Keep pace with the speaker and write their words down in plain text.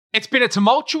It's been a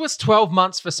tumultuous 12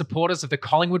 months for supporters of the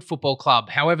Collingwood Football Club.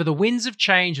 However, the winds of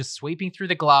change are sweeping through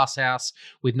the glasshouse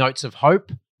with notes of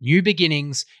hope, new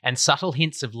beginnings, and subtle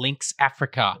hints of Lynx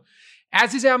Africa.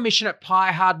 As is our mission at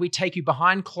Pie Hard, we take you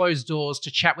behind closed doors to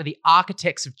chat with the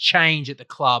architects of change at the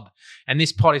club. And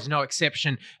this pod is no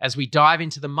exception as we dive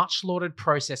into the much lauded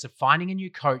process of finding a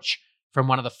new coach from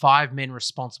one of the 5 men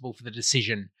responsible for the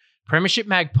decision, Premiership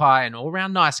Magpie and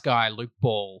all-round nice guy, Luke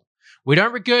Ball. We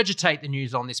don't regurgitate the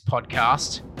news on this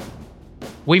podcast.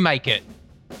 We make it.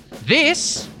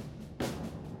 This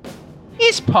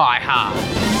is Pie Hard.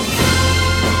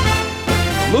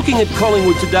 Looking at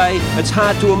Collingwood today, it's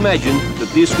hard to imagine that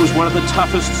this was one of the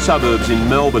toughest suburbs in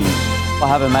Melbourne. I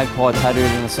have a magpie tattooed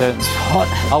in a certain spot.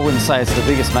 I wouldn't say it's the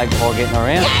biggest magpie getting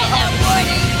around.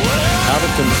 Out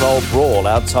of control brawl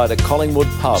outside a Collingwood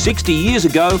pub. 60 years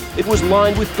ago, it was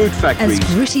lined with boot factories.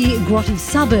 As gritty, grotty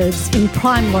suburbs in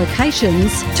prime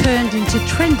locations turned into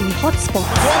trendy hotspots.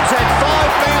 One's had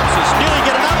 5 bounces, nearly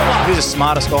get another one. Who's the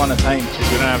smartest guy on the team? Because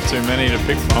we don't have too many to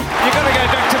pick from. You've got to go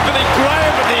back to Billy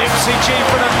Graham at the MCG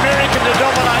for an American to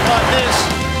dominate like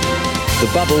this.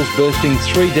 The Bubbles bursting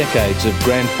 3 decades of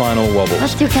grand final wobbles. I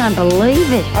still can't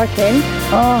believe it. I can.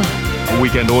 A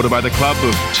weekend order by the club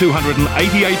of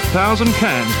 288,000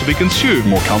 cans to be consumed.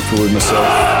 More comfortable with myself.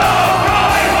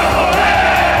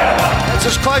 It's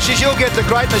as close as you'll get to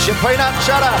greatness, you peanut.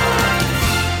 Shut up.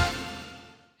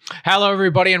 Hello,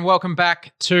 everybody, and welcome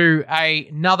back to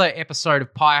another episode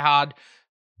of Pie Hard.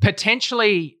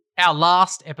 Potentially our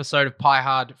last episode of Pie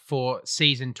Hard for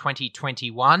season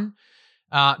 2021.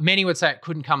 Many would say it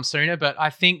couldn't come sooner, but I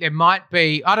think there might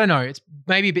be, I don't know, it's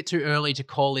maybe a bit too early to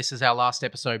call this as our last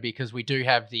episode because we do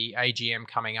have the AGM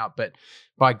coming up, but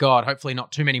by God, hopefully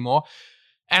not too many more.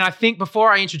 And I think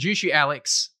before I introduce you,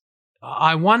 Alex,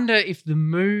 I wonder if the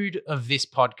mood of this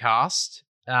podcast,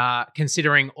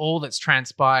 considering all that's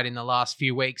transpired in the last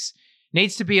few weeks,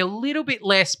 needs to be a little bit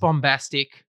less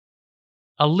bombastic,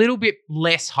 a little bit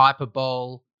less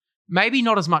hyperbole, maybe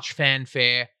not as much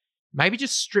fanfare. Maybe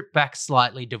just strip back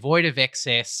slightly, devoid of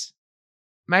excess.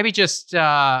 Maybe just,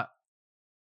 I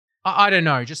don't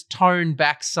know, just tone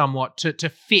back somewhat to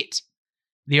fit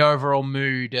the overall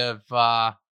mood of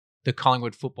the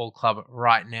Collingwood Football Club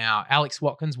right now. Alex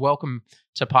Watkins, welcome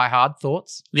to Pie Hard.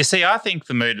 Thoughts? You see, I think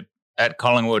the mood at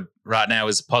Collingwood right now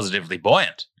is positively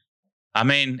buoyant. I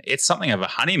mean, it's something of a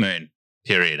honeymoon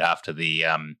period after the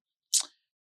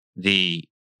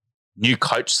new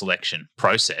coach selection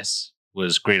process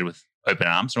was greeted with open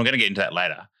arms. And we're going to get into that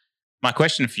later. My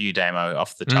question for you, Damo,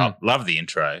 off the top, love the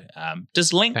intro.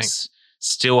 Does Lynx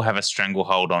still have a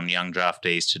stranglehold on young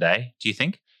draftees today, do you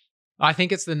think? I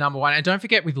think it's the number one. And don't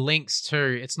forget with Lynx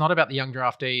too, it's not about the young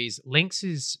draftees. Lynx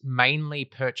is mainly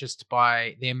purchased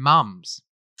by their mums.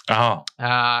 Oh.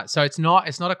 So it's not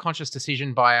a conscious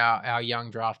decision by our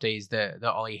young draftees,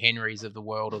 the Ollie Henrys of the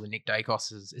world or the Nick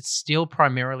Dacoses. It's still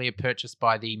primarily a purchase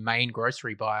by the main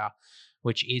grocery buyer,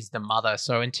 which is the mother.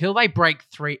 So until they break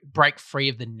free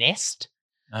of the nest,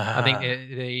 I think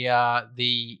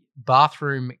the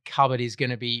bathroom cupboard is going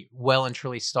to be well and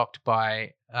truly stocked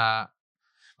by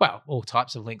all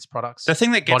types of Lynx products. The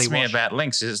thing that gets me about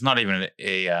Lynx is it's not even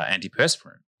a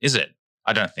antiperspirant, is it?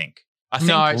 I don't think. I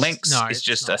think Lynx is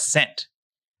just a scent.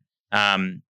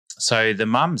 So the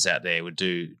mums out there would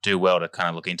do well to kind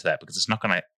of look into that because it's not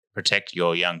going to protect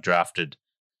your young drafted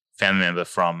family member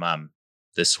from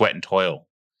the sweat and toil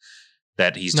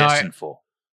that he's destined for.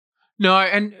 No,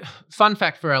 and fun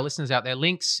fact for our listeners out there,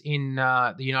 Lynx in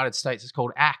the United States is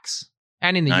called Axe,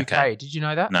 and in the UK. Did you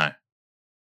know that? No.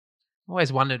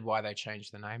 Always wondered why they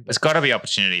changed the name. There's got to be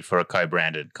opportunity for a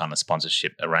co-branded kind of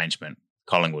sponsorship arrangement.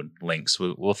 Collingwood Lynx.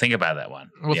 We'll think about that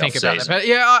one. We'll think about that. But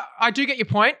yeah, I do get your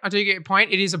point.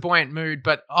 It is a buoyant mood,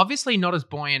 but obviously not as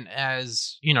buoyant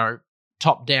as,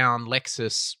 top-down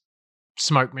Lexus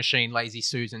smoke machine, Lazy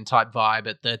Susan type vibe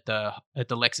at the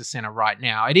Lexus Centre right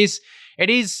now. It is.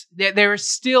 There is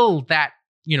still that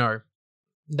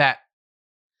that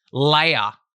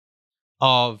layer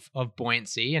of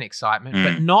buoyancy and excitement,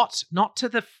 but not to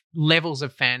the levels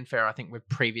of fanfare I think we've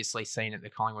previously seen at the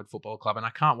Collingwood Football Club. And I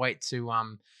can't wait to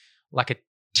like a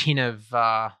tin of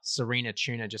Serena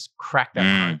tuna, just crack that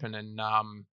one open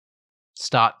and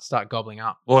start gobbling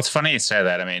up. Well, it's funny you say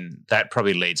that. I mean, that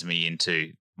probably leads me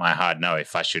into my hard no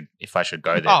if I should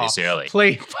go there this early.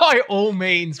 Please, by all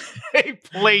means,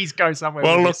 please go somewhere.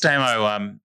 Well, look,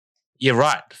 Damo, you're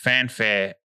right.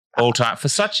 Fanfare all time for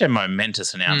such a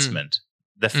momentous announcement.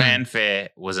 The fanfare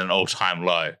was an all-time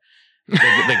low. The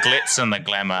glitz and the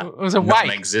glamour was a wake.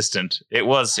 Non-existent. It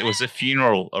was a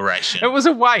funeral oration. It was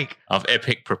a wake of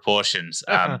epic proportions.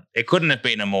 It couldn't have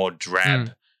been a more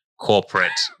drab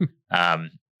corporate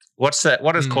What's that?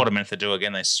 What does Quarter meant to do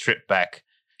again? They strip back,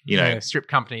 strip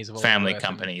companies of all family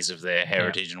companies of their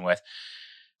heritage and worth.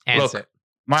 Answer. Look,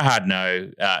 my hard no.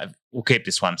 We'll keep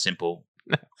this one simple.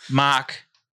 Mark,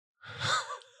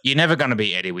 you're never going to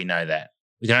be Eddie. We know that.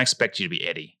 We don't expect you to be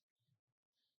Eddie.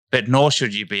 But nor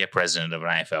should you be a president of an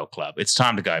AFL club. It's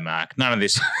time to go, Mark. None of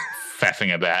this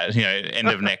faffing about, end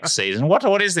of next season.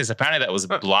 What is this? Apparently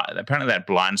that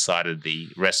blindsided the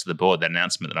rest of the board, that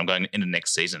announcement that I'm going into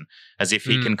next season, as if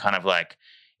he can kind of like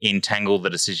entangle the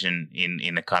decision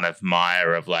in a kind of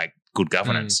mire of like good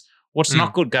governance. What's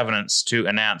not good governance to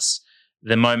announce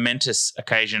the momentous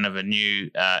occasion of a new,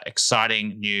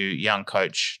 exciting new young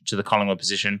coach to the Collingwood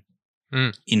position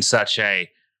in such a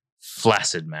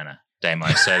flaccid manner, Damo.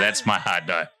 So that's my hard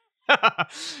no.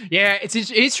 Yeah, it's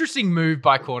an interesting move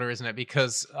by Quarter, isn't it?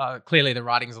 Because clearly the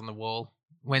writing's on the wall.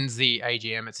 When's the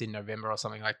AGM? It's in November or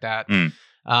something like that.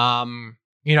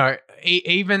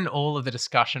 Even all of the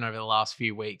discussion over the last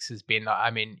few weeks has been,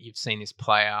 you've seen this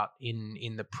play out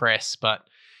in the press, but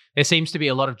there seems to be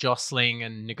a lot of jostling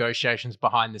and negotiations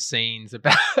behind the scenes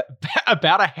about a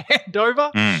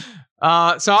handover.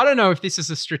 So I don't know if this is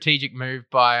a strategic move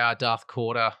by Darth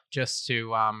Quarter just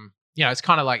to, it's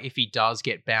kind of like if he does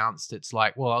get bounced, it's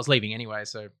like, well, I was leaving anyway,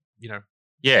 so,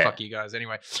 fuck you guys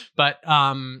anyway. But,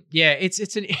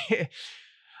 it's an...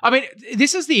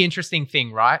 this is the interesting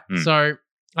thing, right? So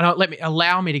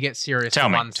allow me to get serious for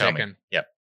 1 second. Yep.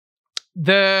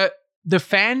 The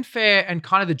fanfare and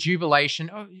kind of the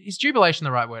jubilation, is jubilation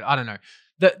the right word? I don't know.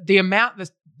 The amount,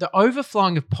 the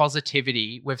overflowing of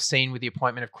positivity we've seen with the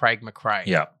appointment of Craig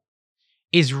McRae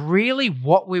is really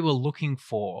what we were looking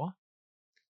for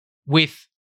with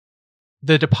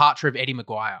the departure of Eddie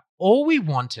Maguire. All we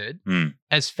wanted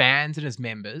as fans and as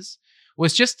members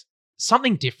was just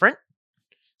something different,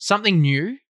 something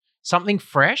new, something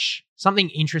fresh, something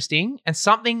interesting, and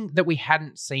something that we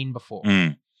hadn't seen before.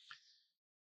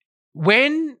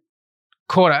 When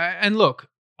Quarter, and look,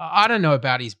 I don't know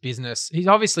about his business. He's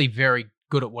obviously very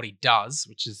good at what he does,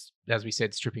 which is, as we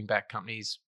said, stripping back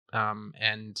companies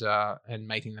and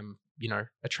making them,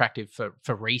 attractive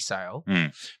for resale.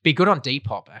 Be good on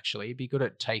Depop, actually. Be good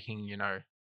at taking,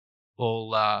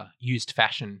 all used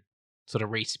fashion, sort of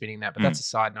respinning that. But that's a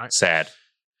side note. Sad.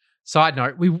 Side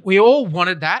note. We all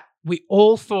wanted that. We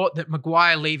all thought that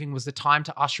Maguire leaving was the time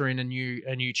to usher in a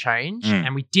new change,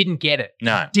 and we didn't get it.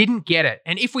 No. Didn't get it.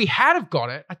 And if we had have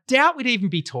got it, I doubt we'd even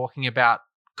be talking about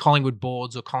Collingwood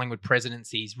boards or Collingwood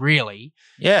presidencies, really.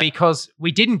 Yeah. Because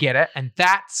we didn't get it, and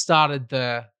that started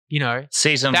the,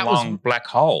 season-long black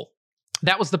hole.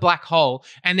 That was the black hole.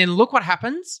 And then look what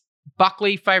happens.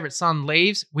 Buckley, favourite son,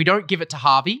 leaves. We don't give it to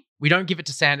Harvey. We don't give it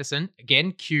to Sanderson.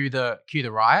 Again, cue the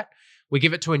riot. We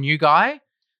give it to a new guy.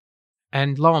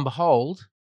 And lo and behold,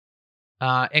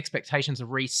 expectations are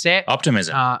reset.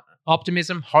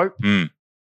 Optimism. Hope,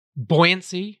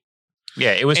 buoyancy.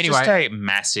 Yeah, it was just a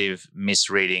massive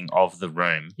misreading of the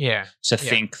room. Yeah. To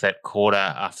think that Quarter,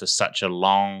 after such a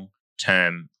long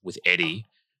term with Eddie,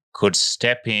 could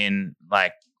step in,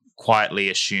 like quietly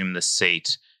assume the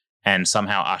seat and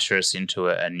somehow usher us into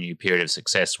a new period of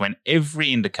success when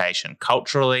every indication,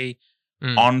 culturally,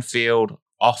 on field,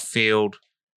 off field,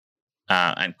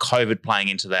 and COVID playing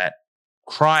into that,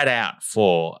 cried out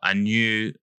for a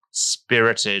new,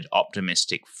 spirited,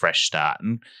 optimistic, fresh start.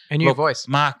 And a new voice.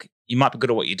 Mark, you might be good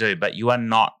at what you do, but you are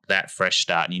not that fresh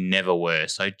start, and you never were.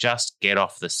 So just get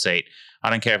off the seat. I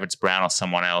don't care if it's Brown or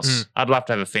someone else. I'd love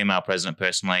to have a female president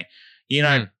personally.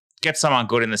 Get someone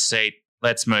good in the seat.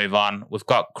 Let's move on. We've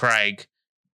got Craig.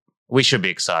 We should be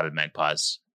excited,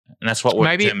 Magpies. And that's what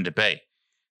we're determined to be.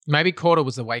 Maybe Quarter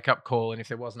was the wake-up call, and if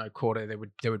there was no Quarter,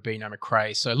 there would be no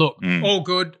McRae. So look, all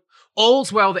good.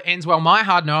 All's well that ends well. My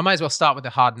hard no, I may as well start with the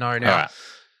hard no now. Right.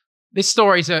 This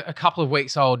story's a couple of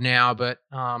weeks old now, but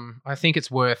I think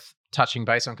it's worth touching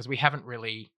base on because we haven't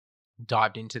really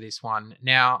dived into this one.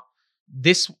 Now,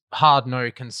 this hard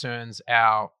no concerns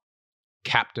our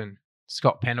captain,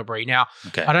 Scott Pendlebury. Now,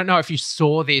 I don't know if you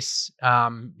saw this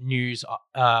news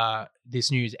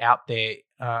out there.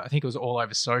 I think it was all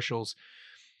over socials.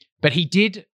 But he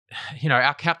did,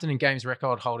 our captain and games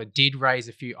record holder did raise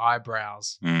a few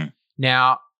eyebrows.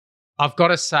 Now, I've got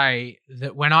to say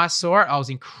that when I saw it, I was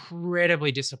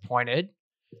incredibly disappointed,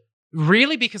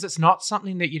 really, because it's not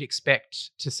something that you'd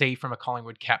expect to see from a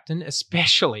Collingwood captain,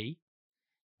 especially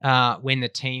when the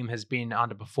team has been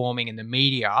underperforming and the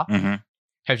media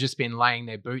have just been laying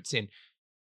their boots in.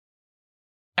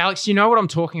 Alex, you know what I'm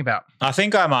talking about? I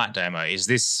think I might, Damo. Is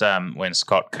this when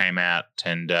Scott came out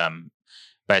and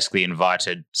basically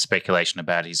invited speculation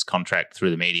about his contract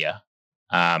through the media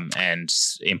and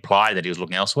implied that he was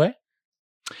looking elsewhere?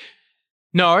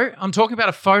 No, I'm talking about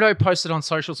a photo posted on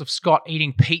socials of Scott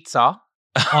eating pizza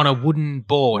on a wooden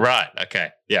board. Right. Okay.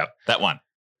 Yeah, that one.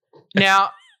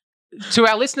 Now, to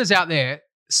our listeners out there,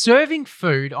 serving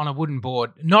food on a wooden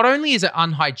board, not only is it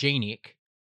unhygienic,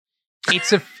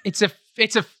 it's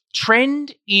a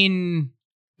trend in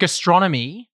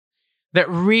gastronomy that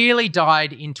really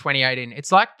died in 2018.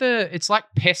 It's like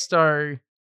pesto,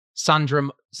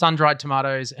 sun-dried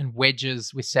tomatoes, and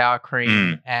wedges with sour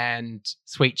cream and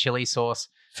sweet chili sauce.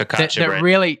 Focaccia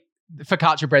bread.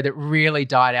 Focaccia bread that really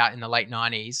died out in the late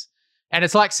 90s. And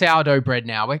it's like sourdough bread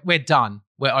now. We're done.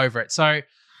 We're over it. So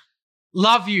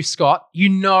love you, Scott. You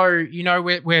know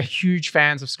we're huge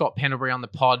fans of Scott Pendlebury on the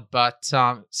pod, but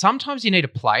sometimes you need a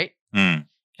plate.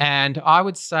 And I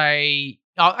would say,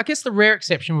 I guess the rare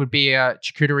exception would be a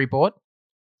charcuterie board,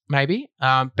 maybe.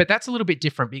 But that's a little bit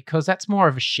different because that's more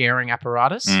of a sharing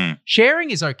apparatus.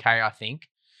 Sharing is okay, I think.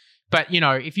 But,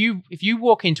 if you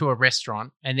walk into a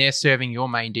restaurant and they're serving your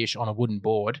main dish on a wooden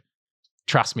board,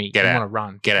 trust me, you want to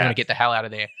run. You want to get the hell out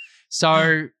of there.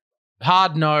 So,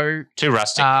 hard no. Too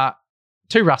rustic.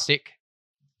 Too rustic.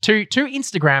 Too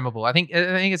Instagrammable. I think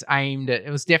it's aimed at. It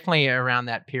was definitely around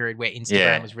that period where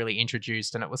Instagram was really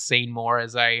introduced, and it was seen more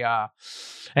as an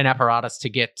apparatus to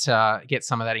get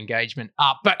some of that engagement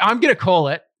up. But I'm going to call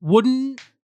it wooden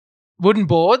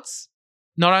boards.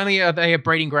 Not only are they a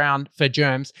breeding ground for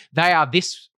germs, they are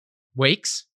this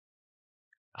week's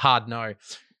hard no.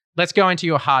 Let's go into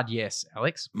your hard yes,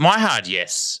 Alex. My hard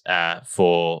yes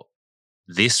for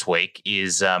this week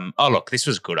is, this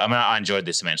was good. I mean, I enjoyed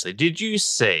this immensely. Did you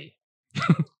see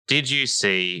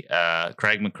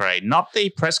Craig McRae, not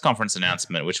the press conference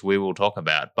announcement, which we will talk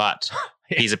about, but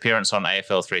his appearance on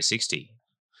AFL 360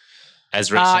 as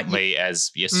recently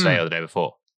as yesterday or the day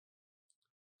before?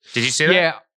 Did you see that?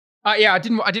 Yeah. I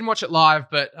didn't watch it live,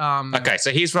 but okay, so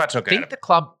here's what I took out of it. the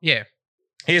club, yeah.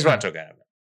 Here's what I took out of it.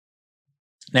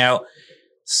 Now,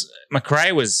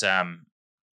 McRae was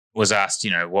asked,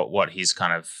 what his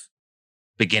kind of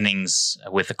beginnings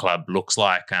with the club looks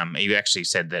like. He actually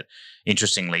said that,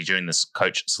 interestingly, during this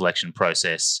coach selection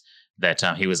process, that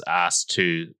he was asked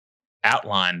to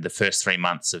outline the first 3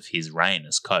 months of his reign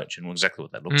as coach and exactly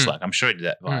what that looks like. I'm sure he did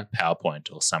that via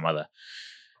PowerPoint or some other,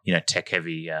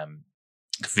 tech-heavy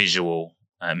visual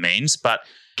means, but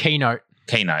keynote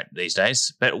these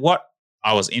days. But what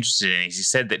I was interested in is he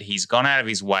said that he's gone out of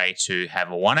his way to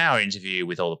have a 1-hour interview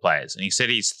with all the players, and he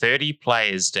said he's 30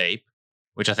 players deep,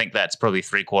 which I think that's probably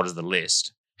 3/4 of the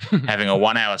list, having a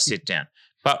 1-hour sit down.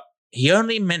 But he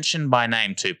only mentioned by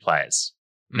name 2 players.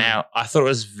 Now, I thought it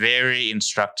was very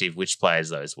instructive which players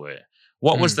those were.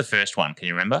 What was the first one? Can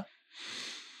you remember?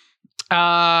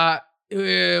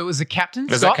 It was the captain.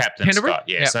 It was the captain, Scott.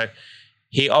 Yeah. Yep. So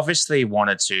he obviously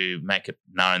wanted to make it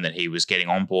known that he was getting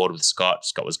on board with Scott.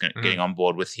 Scott was getting on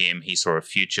board with him. He saw a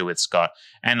future with Scott.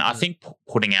 And I think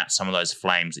putting out some of those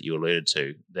flames that you alluded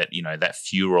to, that, that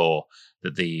furor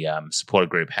that the supporter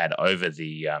group had over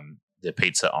the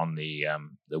pizza on the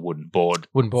wooden board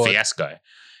fiasco.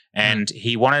 And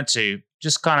he wanted to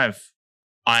just kind of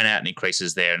iron out any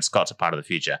creases there, and Scott's a part of the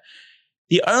future.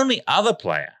 The only other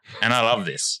player, and I love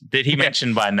this, that he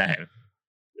mentioned by name,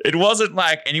 it wasn't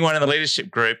like anyone in the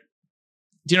leadership group.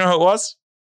 Do you know who it was?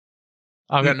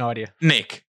 I've got no idea.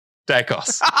 Nick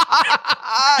Dacos.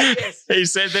 Yes. He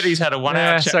said that he's had a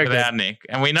 1-hour chat with our Nick.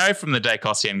 And we know from the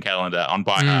Dacosian calendar on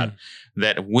By Hard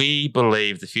that we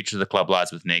believe the future of the club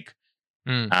lies with Nick.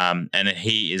 And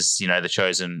he is,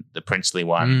 the princely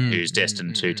one who's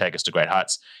destined to take us to great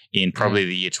heights in probably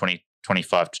the year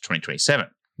 2025 to 2027.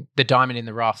 The diamond in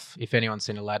the rough, if anyone's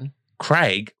seen Aladdin.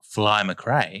 Craig Fly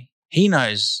McRae, he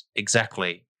knows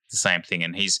exactly the same thing,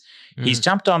 and he's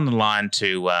jumped on the line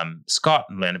to Scott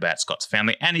and learned about Scott's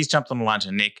family, and he's jumped on the line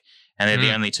to Nick, and they're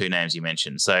the only 2 names you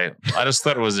mentioned. So I just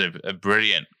thought it was a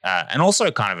brilliant and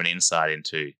also kind of an insight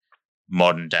into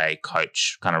modern day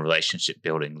coach kind of relationship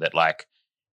building, that like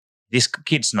this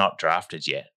kid's not drafted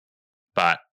yet,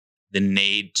 but the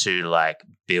need to like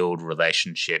build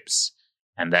relationships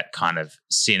and that kind of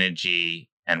synergy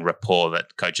and rapport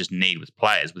that coaches need with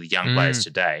players, with young players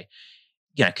today.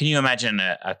 Can you imagine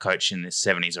a coach in the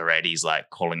 70s or 80s like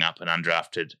calling up an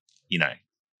undrafted,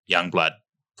 young blood?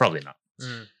 Probably not.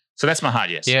 So that's my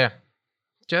hard yes. Yeah.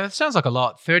 That sounds like a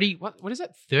lot. 30, what is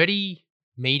it? 30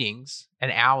 meetings, an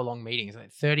hour-long meetings,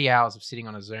 like 30 hours of sitting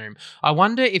on a Zoom. I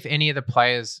wonder if any of the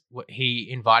players, he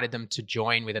invited them to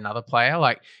join with another player.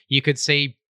 Like you could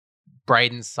see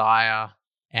Braden Sire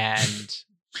and...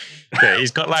 Yeah,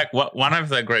 he's got like one of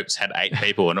the groups had 8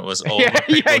 people, and it was all the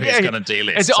people he's going to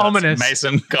delist. It's ominous.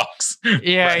 Mason Cox,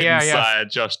 Braden Sire,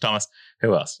 Josh Thomas.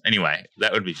 Who else? Anyway,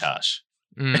 that would be harsh.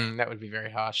 That would be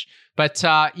very harsh. But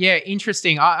yeah,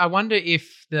 interesting. I wonder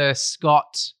if the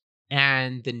Scott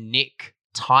and the Nick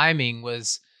timing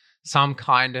was some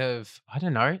kind of, I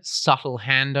don't know, subtle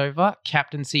handover,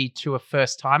 captaincy to a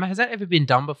first timer. Has that ever been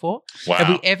done before? Wow. Have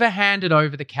we ever handed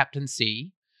over the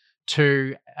captaincy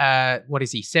to,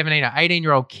 17 or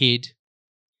 18-year-old kid,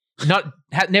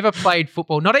 never played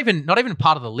football, not even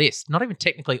part of the list, not even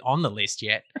technically on the list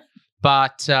yet.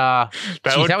 But that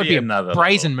would be a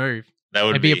brazen move.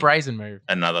 It'd be a brazen move.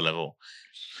 Another level.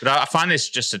 But I find this,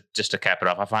 just to cap it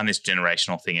off, I find this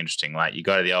generational thing interesting. Like, you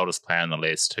go to the oldest player on the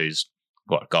list who's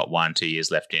got 1-2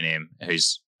 years left in him,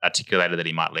 who's articulated that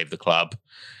he might leave the club,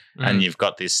 and you've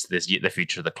got the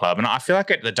future of the club. And I feel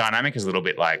like the dynamic is a little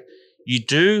bit like you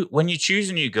do when you choose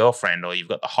a new girlfriend or you've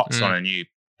got the hots on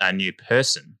a new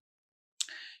person.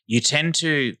 You tend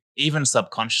to even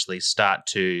subconsciously start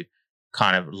to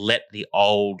kind of let the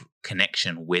old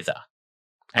connection wither.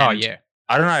 And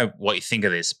I don't know what you think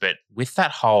of this, but with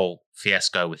that whole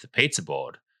fiasco with the pizza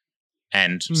board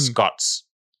and Scott's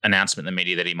announcement in the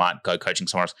media that he might go coaching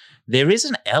somewhere else, there is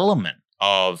an element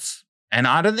of, and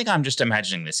I don't think I'm just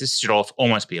imagining this should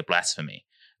almost be a blasphemy.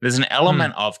 There's an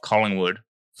element of Collingwood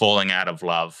falling out of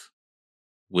love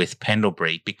with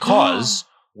Pendlebury because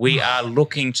we are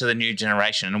looking to the new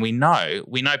generation, and we know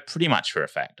pretty much for a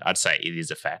fact, I'd say it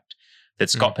is a fact, that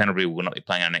Scott Pendlebury will not be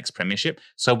playing our next premiership.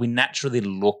 So we naturally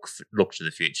look to the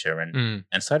future, and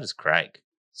so does Craig.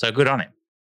 So good on him.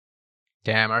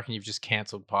 Damn, I reckon you've just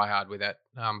cancelled Pie Hard with that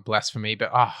blasphemy,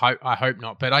 but I hope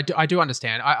not. But I do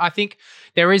understand. I think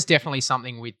there is definitely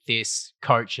something with this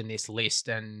coach and this list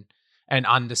and an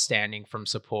understanding from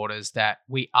supporters that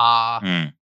we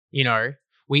are,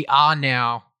 we are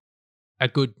now a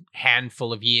good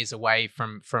handful of years away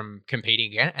from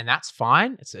competing again, and that's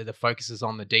fine. The focus is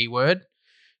on the D word,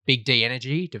 big D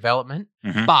energy, development.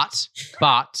 But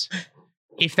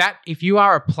if you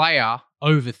are a player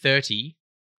over 30,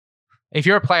 if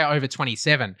you're a player over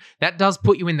 27, that does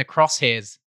put you in the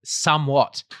crosshairs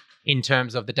somewhat in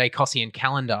terms of the Dacossian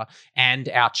calendar and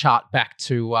our chart back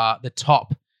to the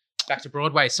top, back to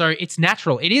Broadway. So it's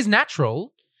natural. It is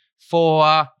natural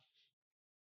for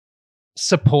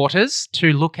supporters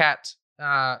to look at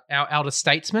our elder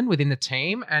statesmen within the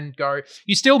team and go,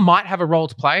 you still might have a role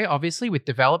to play, obviously, with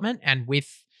development and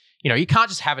with, you can't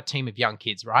just have a team of young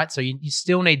kids, right? So you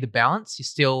still need the balance.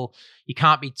 You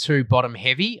can't be too bottom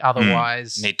heavy.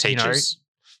 Otherwise, need teachers.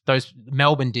 Those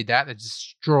Melbourne did that. They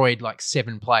destroyed like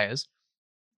 7 players.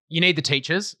 You need the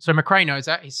teachers. So McRae knows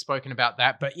that. He's spoken about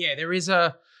that. But yeah,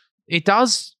 it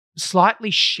does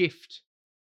slightly shift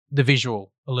the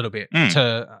visual a little bit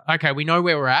to, okay, we know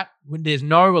where we're at. There's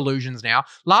no illusions now.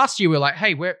 Last year we were like,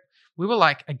 hey, we were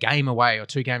like a game away or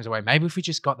 2 games away. Maybe if we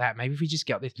just got that, maybe if we just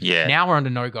got this. Yeah. Now we're under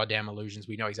no goddamn illusions.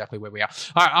 We know exactly where we are.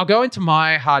 All right, I'll go into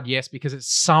my hard yes because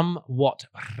it's somewhat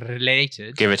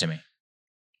related. Give it to me.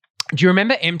 Do you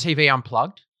remember MTV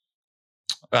Unplugged?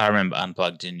 I remember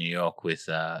Unplugged in New York with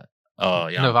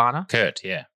Nirvana? Kurt,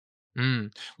 yeah.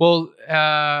 Well,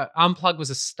 Unplugged was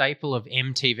a staple of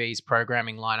MTV's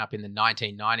programming lineup in the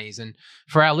 1990s. And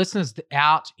for our listeners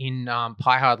out in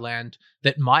Pie Hard land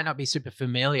that might not be super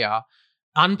familiar,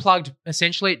 Unplugged,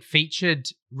 essentially it featured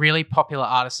really popular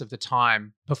artists of the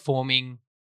time performing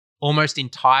almost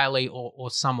entirely or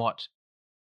somewhat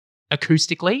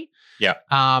acoustically. Yeah.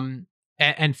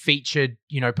 And featured,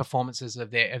 performances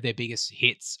of their biggest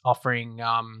hits, offering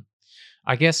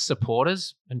I guess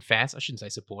supporters and fans, I shouldn't say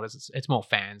supporters, it's more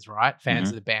fans, right? Fans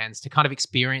of the bands to kind of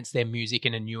experience their music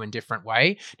in a new and different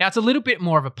way. Now, it's a little bit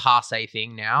more of a passé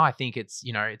thing now. I think it's,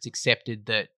 it's accepted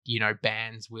that,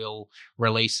 bands will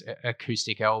release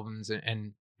acoustic albums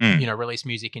and release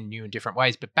music in new and different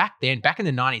ways. But back then, back in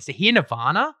the 90s, to hear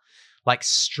Nirvana, like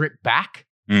stripped back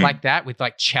like that with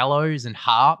like cellos and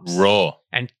harps. Raw.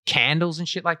 And candles and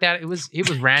shit like that, it was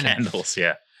random. Candles,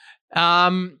 yeah.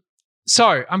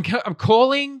 So I'm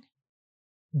calling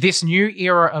this new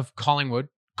era of Collingwood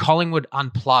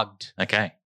Unplugged.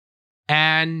 Okay.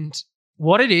 And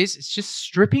what it is, it's just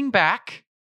stripping back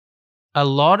a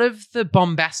lot of the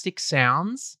bombastic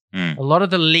sounds, a lot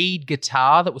of the lead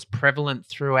guitar that was prevalent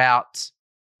throughout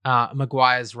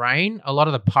Maguire's reign, a lot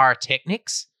of the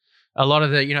pyrotechnics, a lot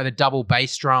of the, the double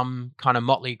bass drum kind of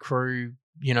Motley Crue,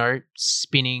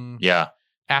 spinning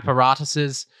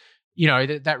apparatuses.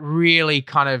 That really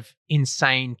kind of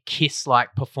insane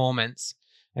Kiss-like performance.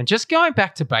 And just going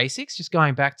back to basics, just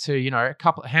going back to,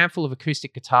 a handful of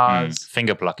acoustic guitars.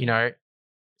 Finger plucking.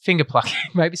 Finger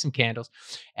plucking, maybe some candles.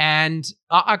 And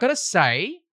I got to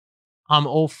say, I'm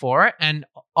all for it. And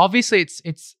obviously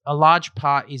it's a large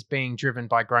part is being driven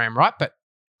by Graham Wright, but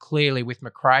clearly with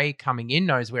McRae coming in,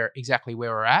 knows exactly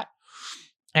where we're at.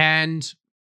 And,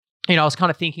 you know, I was kind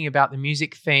of thinking about the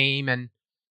music theme and,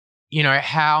 you know,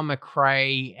 how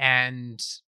McRae and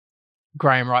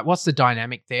Graham Wright, what's the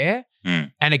dynamic there?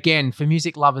 Mm. And again, for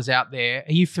music lovers out there,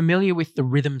 are you familiar with the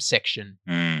rhythm section?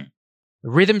 Mm. The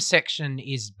rhythm section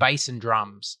is bass and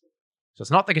drums. So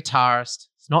it's not the guitarist,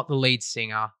 it's not the lead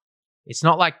singer, it's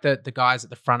not like the guys at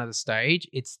the front of the stage.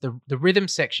 It's the rhythm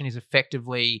section is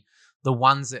effectively the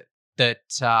ones that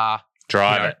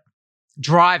drive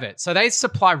it. So they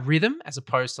supply rhythm as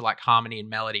opposed to like harmony and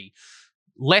melody.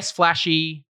 Less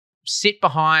flashy, sit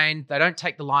behind, they don't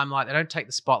take the limelight, they don't take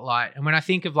the spotlight. And when I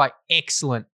think of like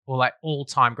excellent or like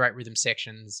all-time great rhythm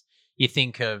sections, you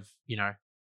think of, you know,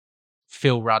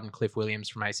 Phil Rudd and Cliff Williams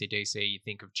from AC/DC. You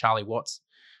think of Charlie Watts,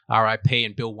 R.I.P.,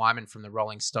 and Bill Wyman from the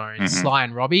Rolling Stones. Mm-hmm. Sly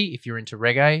and Robbie, if you're into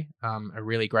reggae, a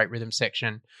really great rhythm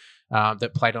section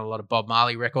that played on a lot of Bob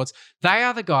Marley records. They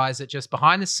are the guys that just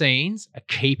behind the scenes are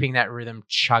keeping that rhythm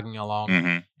chugging along.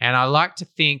 Mm-hmm. And I like to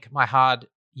think my hard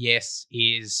yes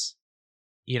is,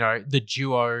 you know, the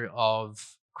duo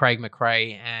of Craig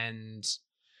McRae and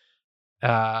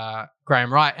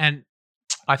Graham Wright. And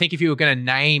I think if you were going to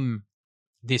name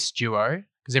this duo,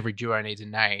 because every duo needs a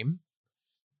name,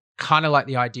 kind of like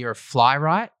the idea of Fly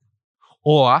Right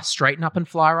or Straighten Up and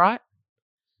Fly Right.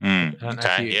 I don't know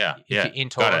if you're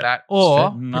into all of that.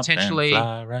 Or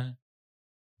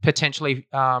potentially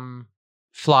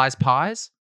Flies Pies.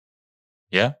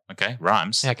 Yeah, okay.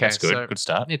 Rhymes. Okay, that's good. So good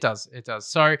start. It does.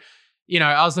 So, you know,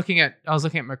 I was looking at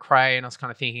McRae and I was kind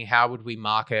of thinking, how would we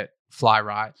market Fly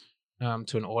Right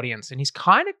to an audience? And he's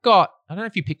kind of got, I don't know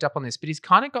if you picked up on this, but he's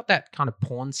kind of got that kind of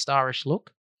porn star-ish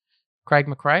look. Craig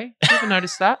McRae. Have you ever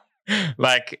noticed that?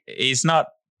 Like, he's not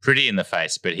pretty in the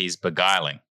face, but he's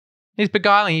beguiling. He's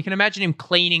beguiling. You can imagine him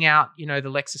cleaning out, you know, the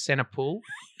Lexus Center pool.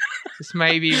 Just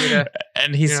maybe with a...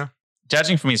 And he's,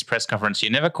 judging from his press conference,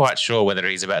 you're never quite sure whether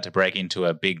he's about to break into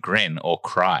a big grin or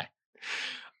cry.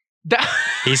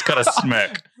 He's got a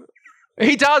smirk.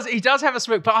 He does have a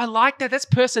smirk, but I like that. That's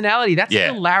personality. That's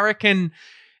the larrikin.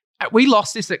 We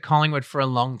lost this at Collingwood for a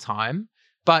long time,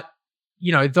 but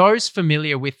you know, those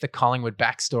familiar with the Collingwood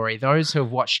backstory, those who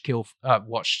have watched I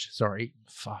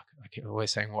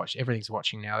always saying watch. Everything's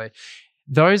watching now.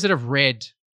 Those that have read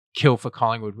Kill for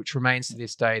Collingwood, which remains to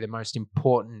this day the most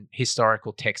important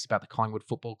historical text about the Collingwood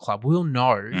Football Club, will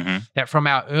know that from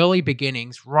our early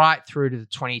beginnings right through to the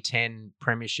 2010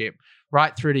 premiership,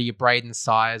 right through to your Braden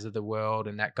Sires of the world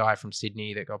and that guy from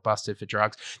Sydney that got busted for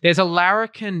drugs, there's a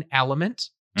larrikin element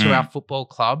to our football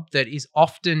club that is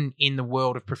often in the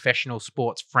world of professional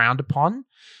sports frowned upon.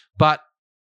 But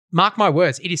mark my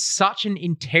words, it is such an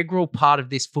integral part of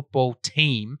this football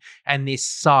team and this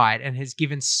side and has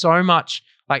given so much.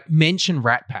 Like, mention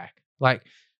Rat Pack. Like,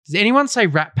 does anyone say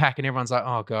Rat Pack and everyone's like,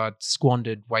 oh, God,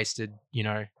 squandered, wasted, you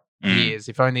know, years.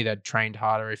 If only they'd trained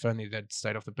harder. If only they'd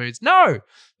stayed off the booze. No,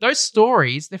 those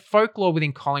stories, they're folklore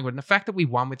within Collingwood. And the fact that we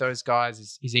won with those guys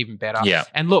is even better. Yeah.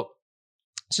 And look,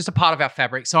 it's just a part of our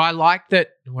fabric. So I like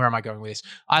that. Where am I going with this?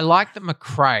 I like that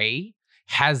McRae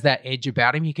has that edge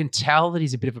about him. You can tell that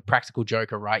he's a bit of a practical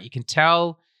joker, right? You can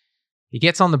tell... He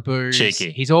gets on the booze.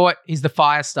 Cheeky. He's the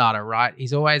fire starter, right?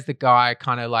 He's always the guy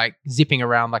kind of like zipping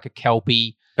around like a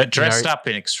Kelpie. But dressed up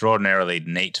in extraordinarily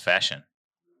neat fashion.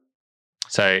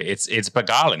 So it's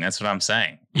beguiling, that's what I'm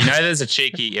saying. You know, there's a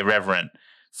cheeky, irreverent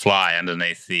fly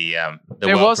underneath the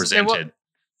well-presented.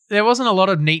 There wasn't a lot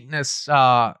of neatness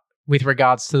with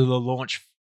regards to the launch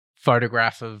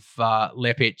photograph of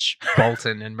Lepic,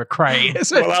 Bolton, and McRae.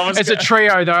 It's a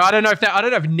trio, though. I don't know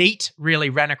if neat really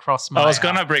ran across my... I was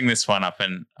going to bring this one up,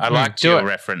 and I liked your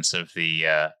reference of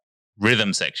the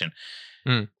rhythm section.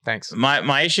 Thanks.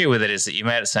 My issue with it is that you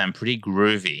made it sound pretty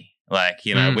groovy. Like,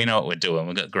 you know, we know what we're doing.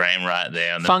 We've got Graham right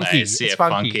there on the bass. Yeah,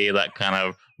 funky, like kind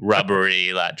of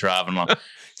rubbery, like driving along.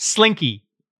 Slinky.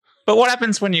 But what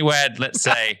happens when you add, let's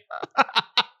say,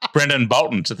 Brendan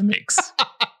Bolton to the mix?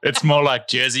 It's more like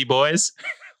Jersey Boys.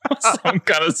 Some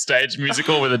kind of stage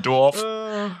musical with a dwarf.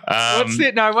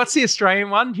 What's the Australian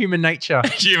one? Human Nature.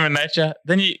 Human Nature.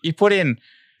 Then you put in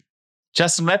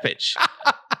Justin Lepic.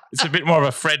 It's a bit more of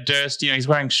a Fred Durst. You know, he's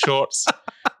wearing shorts.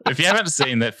 If you haven't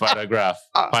seen that photograph,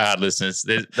 by hard listeners,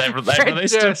 they've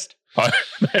released Durst.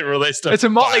 They released it's a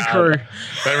motley crew.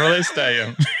 They released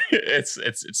a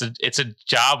it's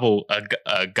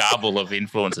a garble of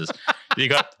influences. You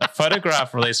got a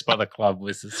photograph released by the club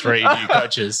with the 3 new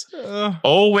coaches,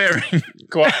 all wearing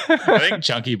quite. I think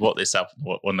Chunky brought this up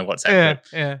on the WhatsApp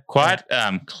group. Quite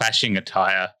clashing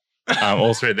attire.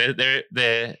 All three.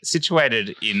 They're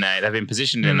situated in they've been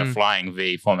positioned in a flying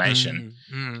V formation.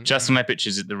 Justin Lepic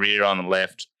is at the rear on the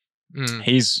left.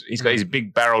 He's got his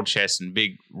big barrel chest and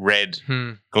big red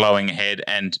glowing head,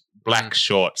 and black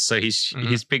shorts. So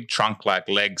his big trunk-like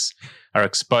legs are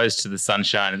exposed to the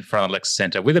sunshine in front of the Lexus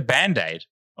Centre with a Band-Aid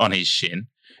on his shin,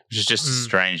 which is just a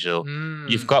strange little...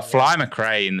 You've got Fly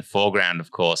McRae in the foreground,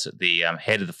 of course, at the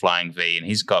head of the Flying V, and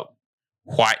he's got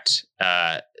white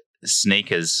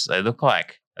sneakers. They look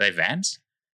like... Are they Vans?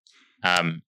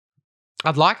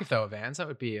 I'd like if they were Vans. That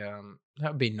would be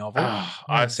novel.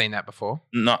 I've seen that before.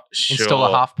 Not sure. Install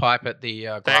a half pipe at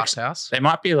the glass house. They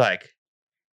might be like...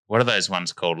 What are those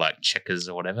ones called? Like Checkers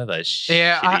or whatever? Those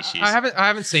I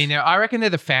haven't seen them. I reckon they're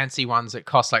the fancy ones that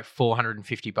cost like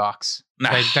 $450.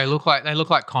 No. They look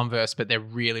like Converse, but they're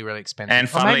really, really expensive. And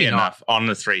funnily enough, on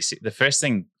the 360, the first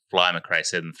thing Fly McRae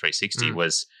said in the 360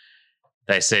 was,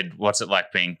 they said, "What's it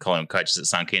like being Collingwood coaches at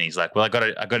Sunken?" He's like, "Well, I got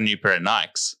a new pair of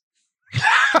Nikes."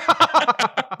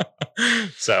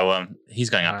 So he's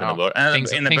going up in the Lord. And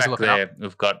in the back there,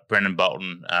 we've got Brendan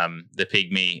Bolton, the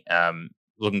pygmy,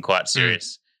 looking quite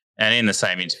serious. And in the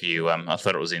same interview, I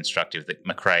thought it was instructive that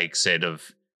McRae said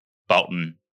of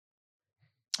Bolton,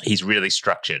 he's really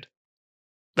structured.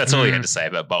 That's all he had to say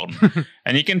about Bolton.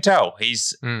 And you can tell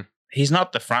he's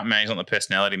not the front man, he's not the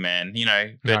personality man,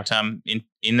 but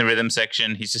in the rhythm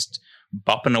section, he's just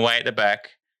bopping away at the back.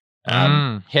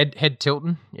 Head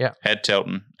tilting. Yeah. Head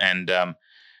tilting. And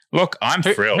look, I'm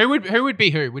thrilled. Who would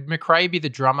be who? Would McRae be the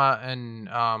drummer and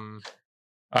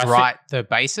Wright the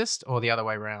bassist, or the other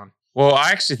way around? Well,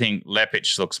 I actually think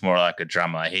Lepich looks more like a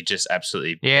drummer. He just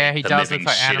absolutely he does living look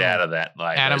like shit out of that.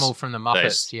 Like Animal from the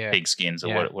Muppets, pig skins,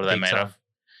 or what are they made of?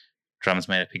 Drums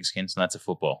made of pig skins, and that's a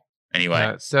football.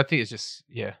 Anyway. So I think it's just,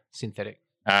 synthetic.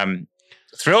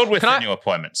 Thrilled with the new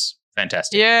appointments.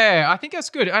 Fantastic. Yeah, I think that's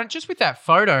good. And just with that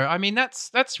photo, I mean,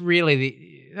 that's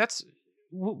really a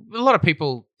lot of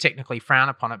people technically frown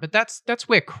upon it, but that's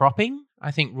where cropping,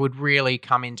 I think, would really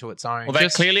come into its own. Well, they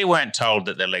clearly weren't told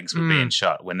that their legs were being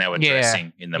shot when they were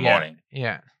dressing in the morning.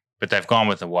 Yeah. But they've gone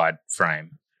with a wide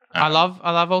frame. I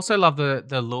also love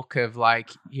the look of,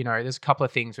 like, there's a couple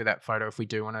of things with that photo if we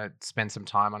do want to spend some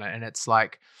time on it. And it's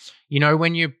like,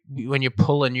 when you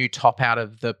pull a new top out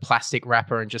of the plastic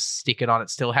wrapper and just stick it on, it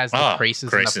still has the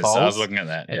creases and the folds. I was looking at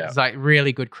that. Yeah. It's like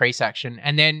really good crease action.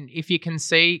 And then if you can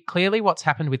see clearly what's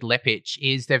happened with Lepich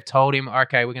is they've told him,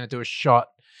 okay, we're going to do a shot.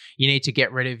 You need to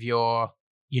get rid of your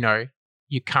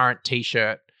current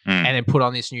T-shirt and then put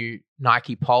on this new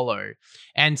Nike Polo.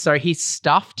 And so he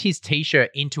stuffed his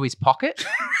T-shirt into his pocket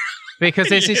because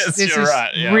there's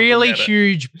really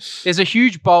huge, there's a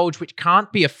huge bulge which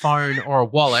can't be a phone or a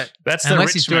wallet. That's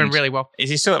unless he's doing really well. Is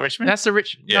he still at Richmond? That's the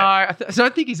No, I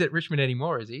don't think he's at Richmond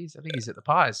anymore, is he? I think he's at the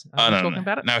Pies. Talking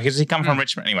about it? No, does he come from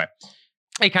Richmond? Anyway.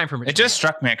 He came from Richmond. It just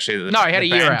struck me, actually, that he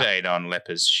had a Band-Aid on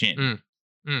Leper's shin.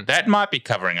 That might be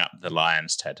covering up the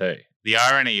lion's tattoo. The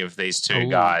irony of these two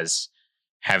guys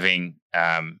having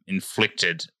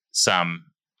inflicted some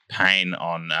pain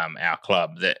on our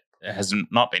club that has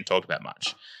not been talked about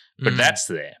much. But that's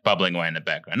there, bubbling away in the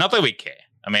background. Not that we care.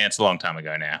 I mean, it's a long time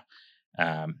ago now.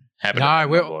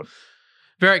 We're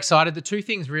very excited. The two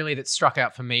things really that struck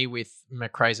out for me with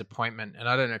McRae's appointment, and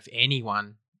I don't know if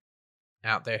anyone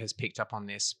out there has picked up on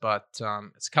this, but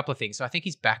it's a couple of things. So I think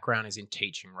his background is in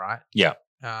teaching, right? Yeah.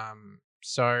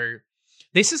 So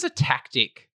this is a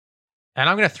tactic, and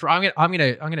I'm going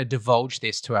to divulge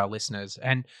this to our listeners.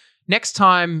 And next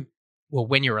time,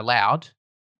 when you're allowed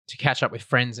to catch up with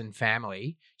friends and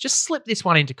family, just slip this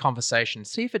one into conversation.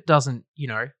 See if it doesn't,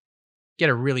 get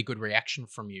a really good reaction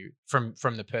from you, from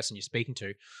the person you're speaking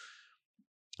to.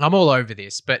 I'm all over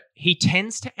this, but he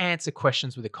tends to answer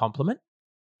questions with a compliment.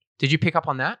 Did you pick up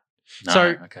on that? No, so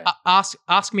okay.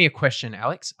 Ask me a question,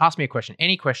 Alex. Ask me a question.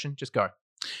 Any question, just go.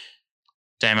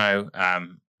 Damo,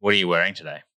 what are you wearing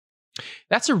today?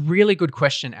 That's a really good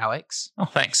question, Alex. Oh,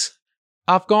 thanks.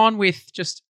 I've gone with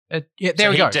just there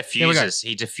we go.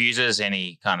 He diffuses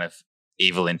any kind of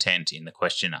evil intent in the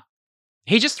questioner.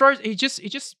 He just throws just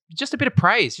a bit of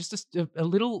praise, just a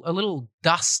little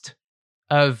dust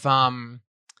of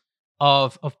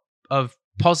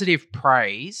positive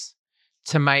praise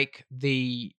to make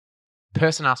the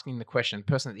person asking the question,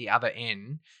 person at the other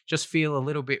end, just feel a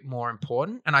little bit more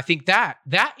important. And I think that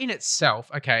in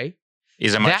itself,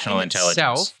 is emotional intelligence.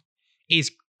 Itself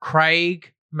is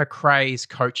Craig McRae's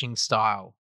coaching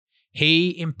style.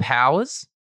 He empowers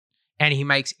and he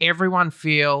makes everyone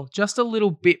feel just a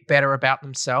little bit better about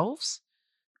themselves.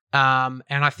 And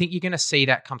I think you're going to see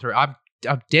that come through. I'm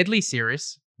deadly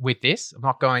serious with this. I'm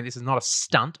not going, this is not a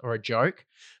stunt or a joke,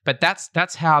 but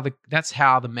that's how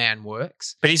the man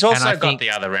works. But he's also got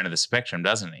the other end of the spectrum,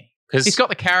 doesn't he? Because he's got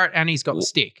the carrot and he's got the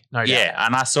stick, no doubt. Yeah,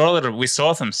 and we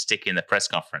saw some stick in the press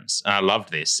conference, and I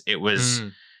loved this. It was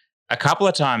a couple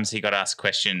of times he got asked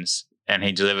questions and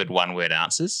he delivered one-word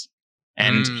answers.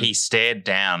 And he stared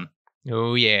down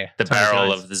the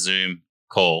barrel of the Zoom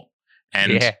call.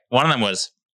 And one of them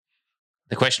was,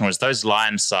 the question was, those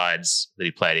Lions sides that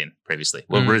he played in previously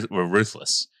were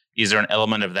ruthless. Is there an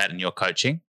element of that in your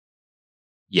coaching?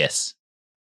 Yes.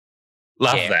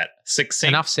 Love that. Succinct.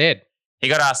 Enough said. He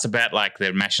got asked about like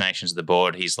the machinations of the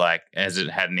board. He's like, has it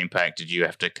had an impact? Did you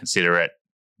have to consider it?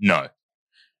 No.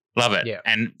 Love it. Yeah.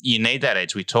 And you need that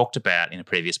edge. We talked about in a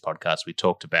previous podcast, we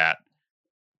talked about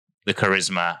the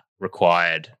charisma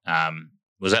required.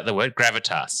 Was that the word?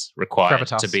 Gravitas required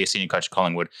to be a senior coach at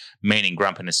Collingwood, meaning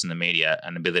grumpiness in the media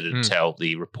and ability to tell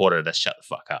the reporter to shut the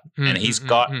fuck up. And he's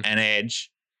got an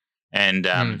edge. And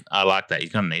I like that.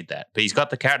 He's going to need that. But he's got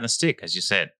the carrot and the stick, as you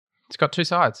said. It's got two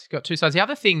sides. The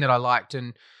other thing that I liked,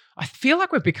 and I feel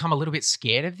like we've become a little bit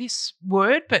scared of this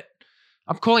word, but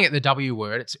I'm calling it the W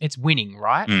word. It's winning,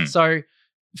 right? So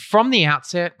from the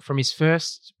outset, from his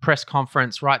first press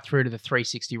conference right through to the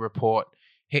 360 report,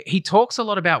 he talks a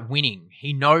lot about winning.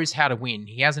 He knows how to win.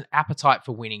 He has an appetite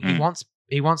for winning. He wants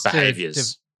to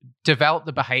develop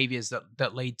the behaviors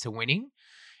that lead to winning,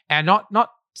 and not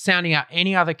sounding out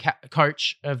any other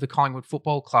coach of the Collingwood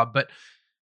Football Club, but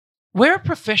we're a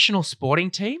professional sporting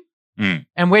team,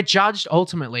 and we're judged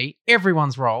ultimately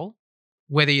everyone's role,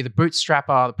 whether you're the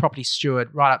bootstrapper, the property steward,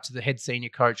 right up to the head senior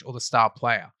coach or the star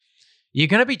player. You're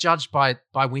going to be judged by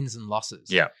wins and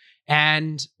losses. Yeah.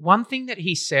 And one thing that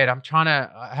he said,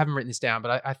 I haven't written this down,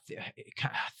 but I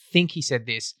think he said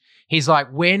this. He's like,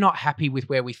 we're not happy with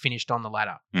where we finished on the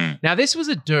ladder. Now, this was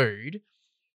a dude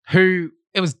who,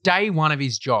 it was day one of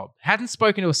his job, hadn't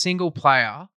spoken to a single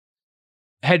player,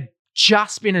 had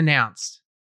just been announced.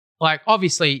 Like,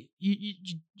 obviously,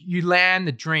 you land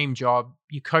the dream job,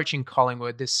 you're coaching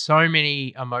Collingwood, there's so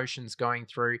many emotions going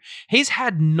through. He's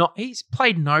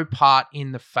played no part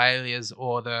in the failures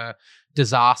or the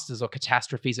disasters or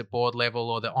catastrophes at board level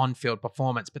or the on-field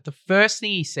performance. But the first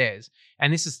thing he says,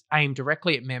 and this is aimed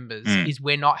directly at members, is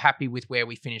we're not happy with where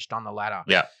we finished on the ladder.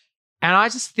 Yeah. And I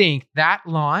just think that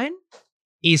line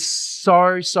is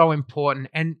so important.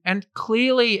 And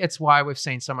clearly it's why we've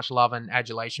seen so much love and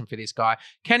adulation for this guy.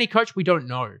 Can he coach? We don't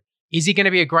know. Is he going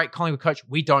to be a great Collingwood coach?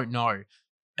 We don't know.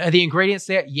 Are the ingredients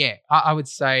there? Yeah. I would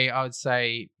say,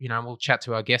 we'll chat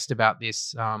to our guest about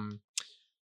this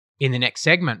in the next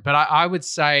segment. But I would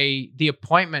say the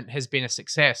appointment has been a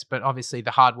success, but obviously the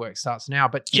hard work starts now.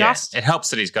 But it helps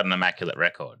that he's got an immaculate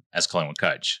record as Collingwood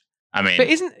coach. I mean, but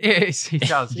he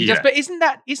does. But isn't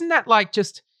that like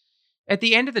just at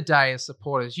the end of the day, as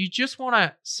supporters,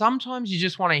 sometimes you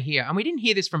just want to hear, and we didn't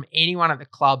hear this from anyone at the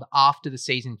club after the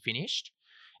season finished.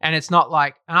 And it's not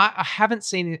like, and I haven't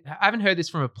heard this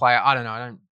from a player. I don't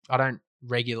know. I don't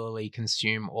regularly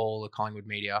consume all the Collingwood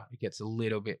media. It gets a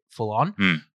little bit full on.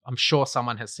 I'm sure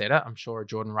someone has said it. I'm sure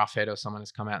Jordan Roughhead or someone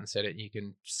has come out and said it. And you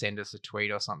can send us a tweet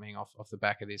or something off the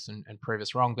back of this and prove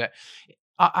us wrong. But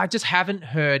I just haven't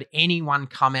heard anyone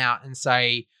come out and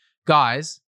say,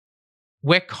 guys,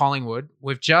 we're Collingwood.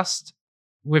 We've just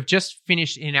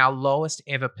finished in our lowest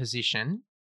ever position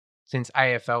since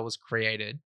AFL was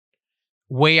created.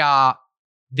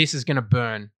 This is going to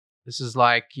burn. This is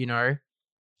like,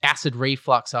 acid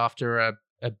reflux after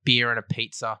a beer and a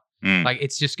pizza. Like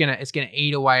it's going to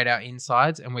eat away at our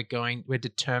insides, and we're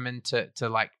determined to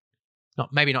like,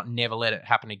 not never let it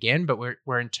happen again, but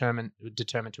we're determined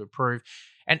to improve.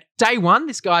 And day one,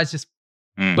 this guy's just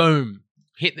boom.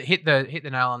 Hit the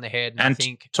nail on the head. And I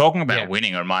think talking about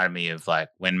winning reminded me of like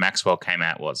when Maxwell came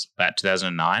out was about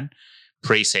 2009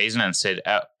 pre-season and said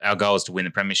our goal is to win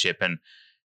the premiership, and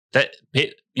that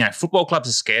football clubs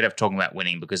are scared of talking about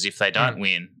winning because if they don't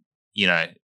win,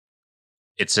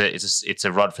 it's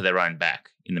a rod for their own back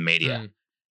in the media.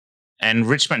 And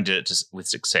Richmond did it with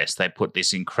success. They put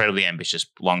this incredibly ambitious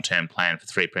long-term plan for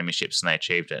 3 premierships and they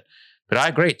achieved it. But I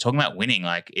agree, talking about winning,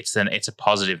 like it's a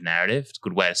positive narrative. It's a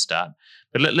good way to start.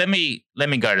 But let me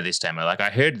go to this demo. Like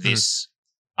I heard this,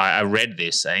 I read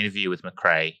this, an interview with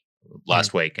McRae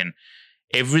last week, and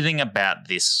everything about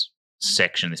this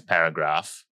section, this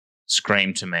paragraph,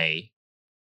 screamed to me,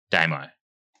 Damo.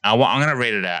 I'm going to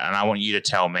read it out, and I want you to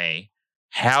tell me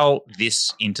how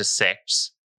this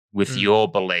intersects with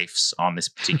your beliefs on this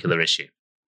particular issue.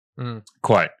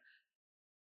 Quote,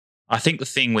 I think the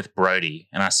thing with Brodie,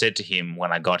 and I said to him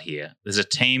when I got here, there's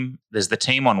the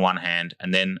team on one hand,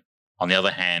 and then on the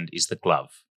other hand is the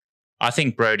glove. I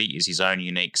think Brodie is his own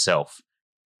unique self,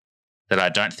 that I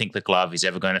don't think the glove is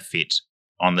ever going to fit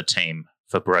on the team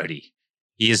for Brodie.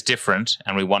 He is different,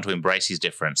 and we want to embrace his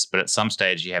difference, but at some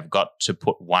stage you have got to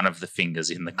put one of the fingers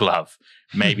in the glove,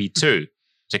 maybe 2,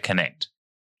 to connect.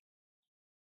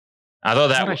 I thought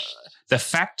that the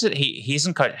fact that he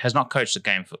has not coached a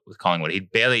game with Collingwood,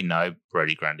 he'd barely know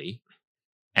Brodie Grundy.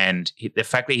 And the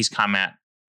fact that he's come out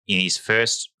in his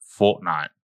first fortnight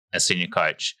as senior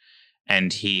coach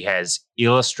and he has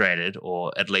illustrated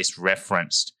or at least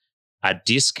referenced a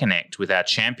disconnect with our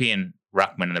champion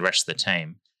ruckman and the rest of the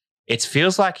team, it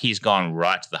feels like he's gone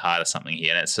right to the heart of something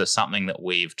here. And it's something that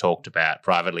we've talked about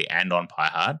privately and on Pie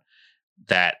Hard,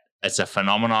 that it's a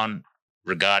phenomenon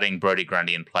regarding Brodie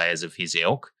Grundy and players of his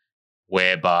ilk,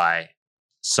 whereby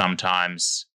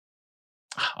sometimes,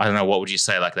 I don't know, what would you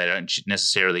say, like they don't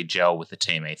necessarily gel with the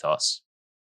team ethos?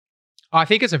 I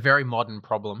think it's a very modern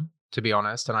problem, to be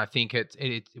honest, and I think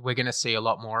we're going to see a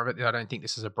lot more of it. I don't think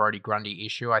this is a Brodie Grundy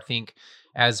issue. I think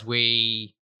as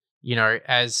the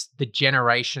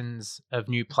generations of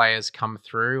new players come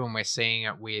through, and we're seeing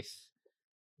it with,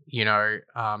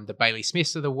 the Bailey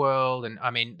Smiths of the world, and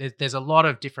I mean, there's a lot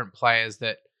of different players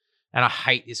that, and I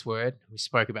hate this word. We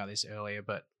spoke about this earlier,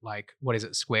 but like, what is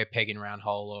it? Square peg in round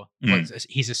hole, or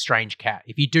he's a strange cat.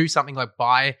 If you do something like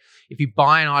if you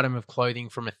buy an item of clothing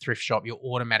from a thrift shop, you're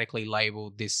automatically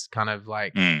labeled this kind of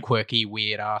like quirky,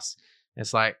 weird ass.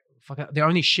 It's like, fuck, the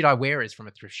only shit I wear is from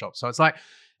a thrift shop. So it's like,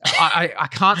 I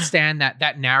can't stand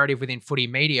that narrative within footy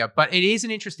media, but it is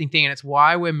an interesting thing. And it's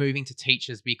why we're moving to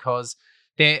teachers, because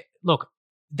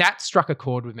that struck a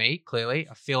chord with me, clearly.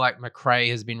 I feel like McRae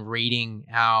has been reading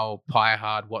our Pie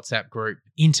Hard WhatsApp group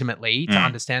intimately to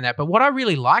understand that. But what I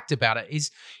really liked about it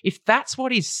is, if that's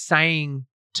what he's saying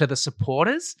to the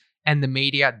supporters and the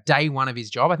media day one of his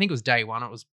job, I think it was day one,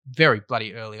 it was very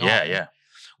bloody early on. Yeah.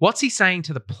 What's he saying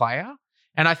to the player?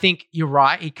 And I think you're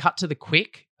right. He cut to the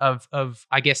quick of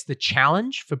I guess, the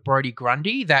challenge for Brodie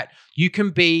Grundy, that you can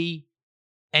be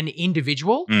an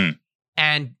individual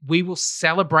and we will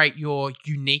celebrate your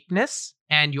uniqueness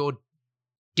and your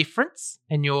difference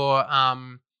and your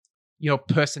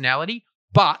personality.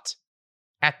 But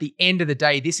at the end of the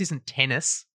day, this isn't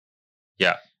tennis.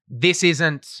 Yeah. This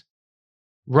isn't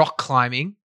rock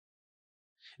climbing.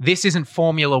 This isn't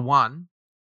Formula One.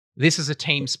 This is a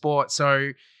team sport.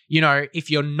 So, if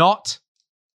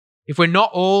we're not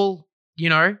all,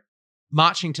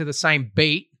 marching to the same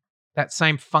beat, that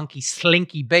same funky,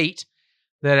 slinky beat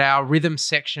that our rhythm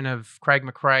section of Craig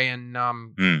McRae and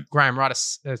Graham Wright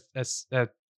are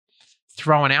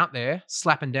throwing out there,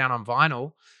 slapping down on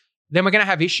vinyl, then we're going to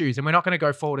have issues and we're not going to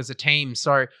go forward as a team.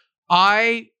 So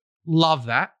I love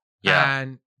that. Yeah.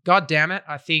 And God damn it,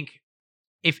 I think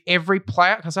if every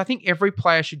player, because I think every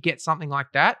player should get something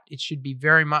like that. It should be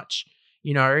very much,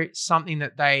 something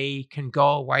that they can go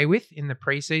away with in the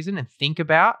preseason and think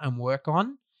about and work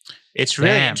on. It's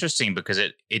really interesting because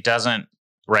it doesn't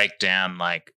break down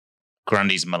like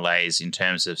Grundy's malaise in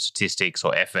terms of statistics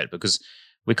or effort, because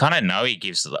we kind of know he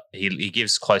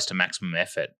gives close to maximum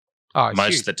effort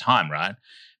most of the time, right?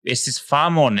 It's this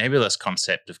far more nebulous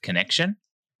concept of connection.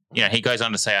 He goes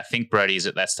on to say, I think Brodie is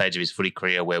at that stage of his footy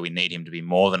career where we need him to be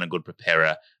more than a good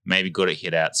preparer, maybe good at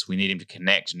hit-outs. We need him to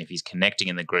connect, and if he's connecting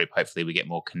in the group, hopefully we get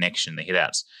more connection in the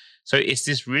hit-outs. So it's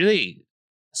this really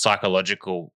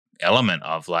psychological element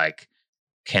of like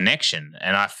connection,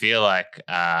 and I feel like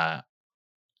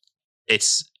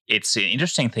it's an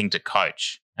interesting thing to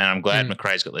coach, and I'm glad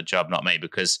McRae's got the job, not me,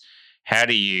 because how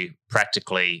do you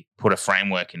practically put a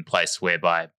framework in place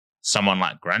whereby someone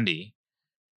like Grundy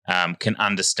can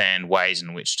understand ways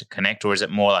in which to connect, or is it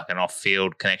more like an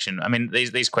off-field connection? I mean,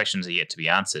 these questions are yet to be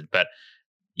answered, but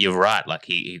you're right. Like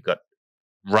he got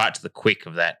right to the quick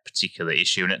of that particular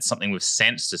issue, and it's something we've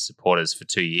sensed to supporters for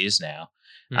 2 years now.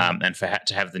 And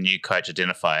to have the new coach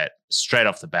identify it straight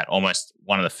off the bat, almost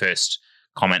one of the first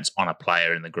comments on a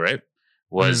player in the group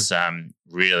was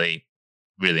really,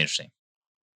 really interesting.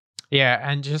 Yeah,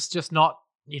 and just not,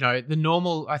 the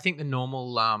normal. I think the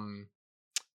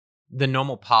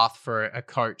normal path for a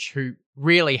coach who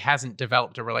really hasn't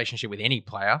developed a relationship with any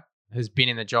player, who's been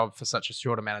in the job for such a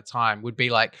short amount of time, would be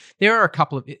like, there are a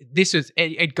couple of,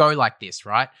 it'd go like this,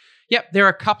 right? Yep, there are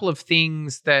a couple of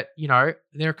things that, there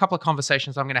are a couple of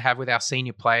conversations I'm going to have with our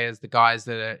senior players, the guys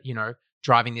that are,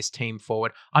 driving this team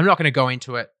forward. I'm not going to go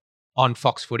into it on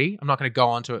Fox Footy. I'm not going to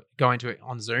go into it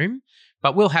on Zoom,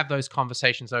 but we'll have those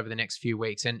conversations over the next few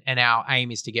weeks. And our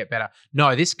aim is to get better.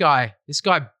 No, this guy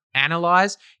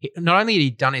analyzed. Not only had he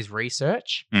done his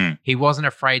research, he wasn't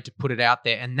afraid to put it out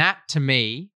there. And that, to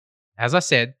me, as I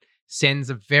said, sends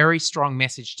a very strong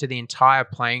message to the entire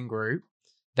playing group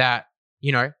that,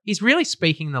 he's really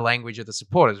speaking the language of the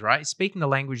supporters, right? He's speaking the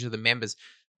language of the members.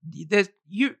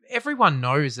 Everyone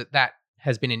knows that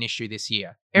has been an issue this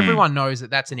year. Everyone knows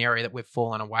that that's an area that we've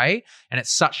fallen away, and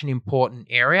it's such an important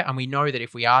area. And we know that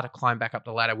if we are to climb back up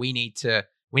the ladder, we need to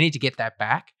get that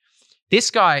back.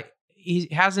 This guy, he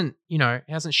hasn't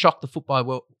shocked the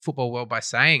football world by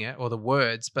saying it or the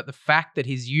words, but the fact that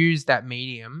he's used that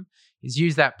medium, he's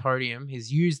used that podium,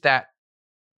 he's used that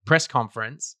press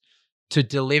conference to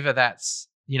deliver that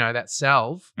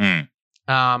salve,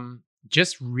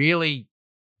 just really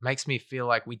makes me feel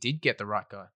like we did get the right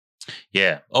guy.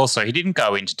 Yeah. Also, he didn't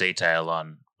go into detail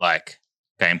on like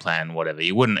game plan, whatever.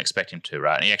 You wouldn't expect him to,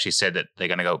 right? And he actually said that they're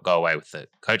going to go away with the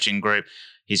coaching group.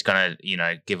 He's going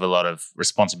to, give a lot of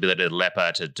responsibility to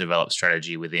Leper to develop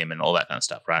strategy with him and all that kind of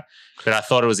stuff, right? But I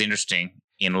thought it was interesting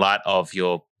in light of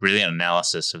your brilliant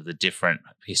analysis of the different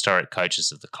historic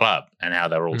coaches of the club and how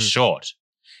they're all short.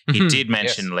 He did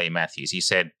mention Lee Matthews. He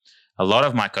said, a lot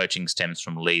of my coaching stems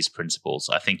from Lee's principles.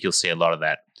 I think you'll see a lot of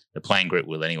that. The playing group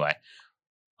will anyway.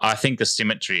 I think the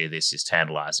symmetry of this is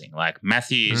tantalising. Like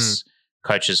Matthews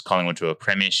coaches Collingwood to a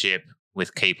premiership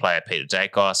with key player Peter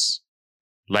Dacos.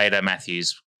 Later,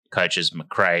 Matthews coaches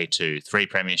Macrae to 3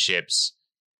 premierships.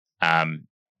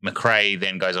 Macrae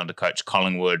then goes on to coach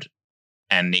Collingwood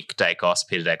and Nick Dacos,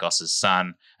 Peter Dacos'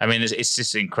 son. I mean, it's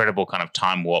just an incredible kind of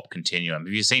time warp continuum.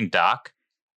 Have you seen Dark?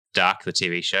 Dark, the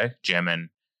TV show, German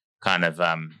kind of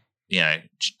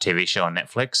TV show on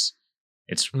Netflix.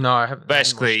 No, I haven't.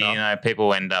 Basically,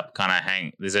 people end up kind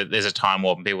of there's a time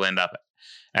warp and people end up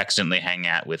accidentally hang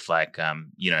out with like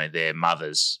their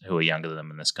mothers who are younger than them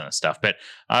and this kind of stuff. But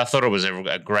I thought it was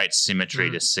a great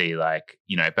symmetry to see, like,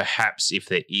 perhaps if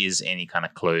there is any kind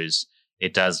of clues,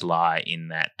 it does lie in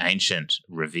that ancient,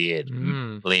 revered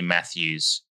Lee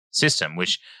Matthews system,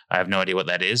 which I have no idea what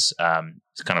that is.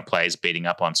 It's kind of players beating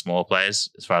up on small players,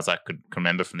 as far as I could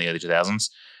remember from the early 2000s.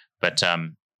 But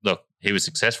look, he was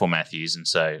successful, Matthews, and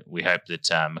so we hope that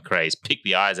Macrae's picked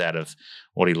the eyes out of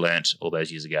what he learnt all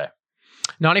those years ago.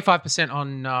 95%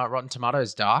 on Rotten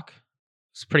Tomatoes, Dark.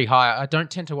 It's pretty high. I don't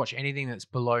tend to watch anything that's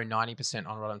below 90%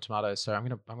 on Rotten Tomatoes, so I'm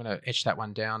gonna etch that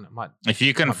one down. If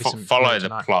you can follow the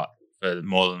plot for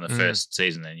more than the first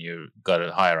season, then you've got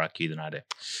a higher IQ than I do.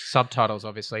 Subtitles,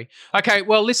 obviously. Okay,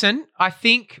 well, listen, I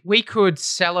think we could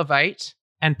salivate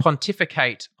and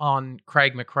pontificate on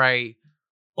Craig McRae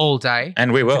all day,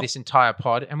 and we will for this entire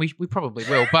pod, and we probably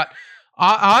will. But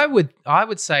I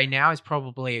would say now is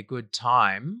probably a good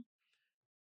time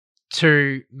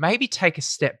to maybe take a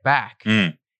step back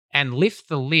and lift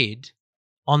the lid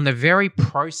on the very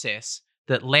process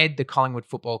that led the Collingwood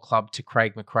Football Club to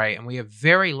Craig McRae. And we are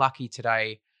very lucky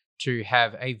today to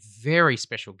have a very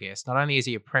special guest. Not only is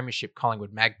he a premiership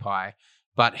Collingwood Magpie,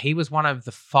 but he was one of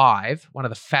the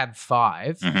Fab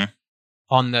Five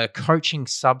on the coaching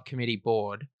subcommittee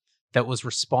board that was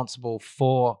responsible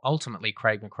for ultimately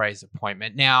Craig McRae's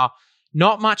appointment. Now,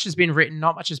 not much has been written,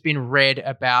 not much has been read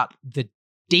about the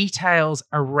details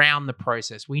around the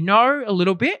process. We know a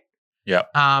little bit. Yeah.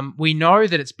 We know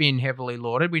that it's been heavily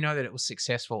lauded. We know that it was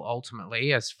successful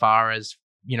ultimately, as far as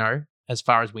we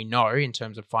know in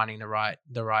terms of finding the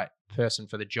right person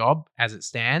for the job as it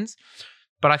stands.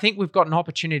 But I think we've got an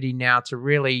opportunity now to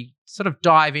really sort of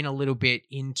dive in a little bit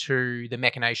into the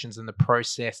machinations and the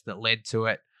process that led to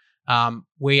it.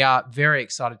 We are very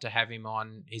excited to have him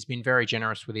on. He's been very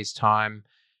generous with his time,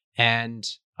 and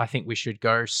I think we should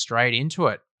go straight into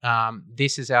it.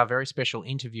 This is our very special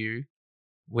interview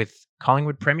with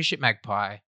Collingwood Premiership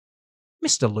Magpie,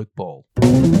 Mr. Luke Ball.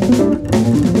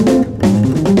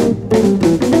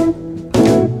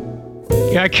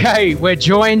 Okay, we're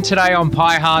joined today on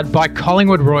Pie Hard by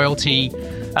Collingwood royalty,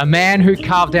 a man who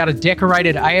carved out a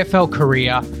decorated AFL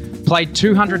career, played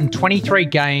 223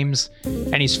 games,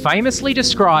 and is famously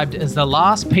described as the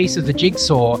last piece of the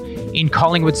jigsaw in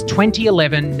Collingwood's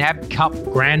 2011 NAB Cup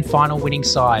Grand Final winning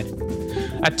side.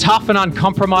 A tough and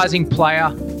uncompromising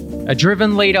player, a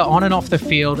driven leader on and off the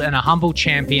field, and a humble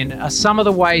champion are some of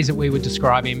the ways that we would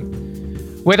describe him.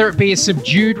 Whether it be a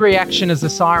subdued reaction as the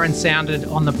siren sounded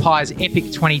on the Pies' epic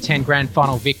 2010 Grand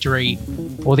Final victory,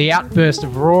 or the outburst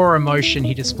of raw emotion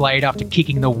he displayed after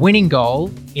kicking the winning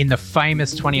goal in the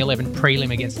famous 2011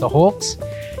 prelim against the Hawks,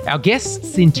 our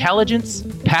guest's intelligence,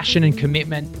 passion and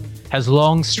commitment has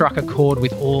long struck a chord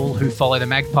with all who follow the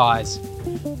Magpies.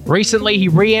 Recently, he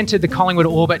re-entered the Collingwood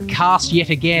orbit, cast yet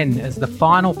again as the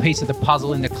final piece of the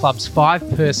puzzle in the club's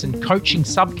 5-person coaching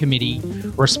subcommittee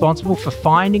responsible for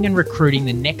finding and recruiting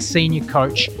the next senior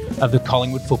coach of the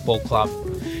Collingwood Football Club.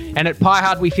 And at Pie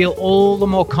Hard, we feel all the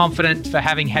more confident for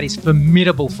having had his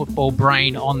formidable football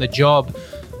brain on the job.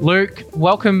 Luke,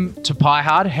 welcome to Pie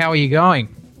Hard. How are you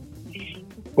going?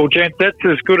 Well, gents, that's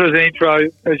as good as an intro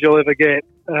as you'll ever get.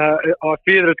 I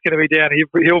fear that it's going to be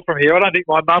downhill from here. I don't think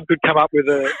my mum could come up with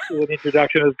an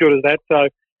introduction as good as that. So,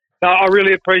 no, I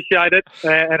really appreciate it,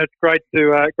 and it's great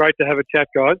to have a chat,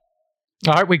 guys.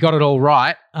 I hope we got it all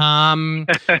right.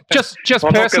 Just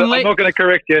personally, I'm not going to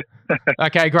correct you.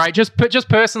 Okay, great. Just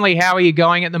personally, how are you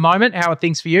going at the moment? How are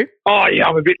things for you? Oh yeah,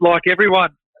 I'm a bit like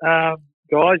everyone,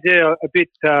 guys. Yeah, a bit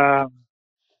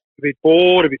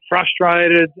bored, a bit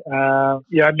frustrated.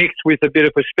 Mixed with a bit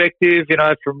of perspective.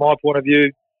 From my point of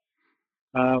view,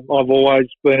 I've always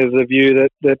been of the view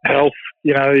that health,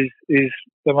 is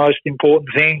the most important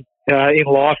thing in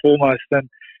life, almost. And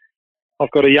I've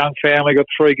got a young family, got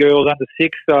 3 girls under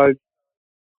 6, so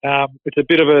it's a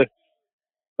bit of a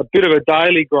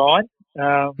daily grind.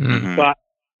 But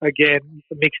again,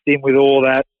 mixed in with all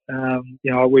that, I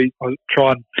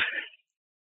try and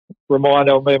me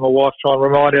and my wife try and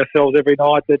remind ourselves every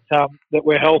night that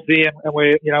we're healthy and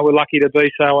we're lucky to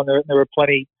be so, and there are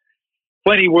plenty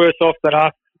worse off than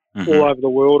us all over the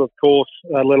world, of course,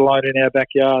 let alone in our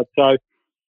backyard. So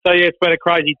yeah, it's been a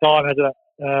crazy time, hasn't it?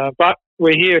 But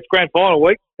we're here. It's grand final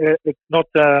week. It's not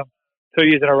 2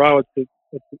 years in a row. It's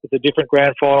a different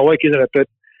grand final week, isn't it? But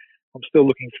I'm still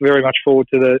looking very much forward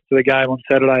to the game on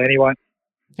Saturday anyway.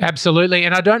 Absolutely.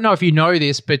 And I don't know if you know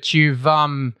this, but you've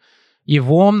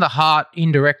warmed the heart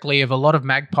indirectly of a lot of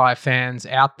Magpie fans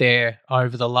out there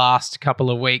over the last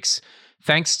couple of weeks,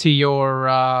 thanks to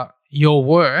your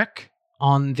work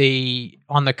on the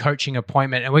coaching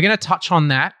appointment. And we're going to touch on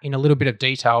that in a little bit of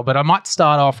detail, but I might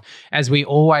start off, as we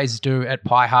always do at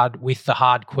Pie Hard, with the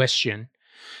hard question.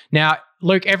 Now,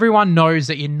 Luke, everyone knows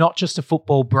that you're not just a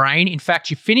football brain. In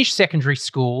fact, you finished secondary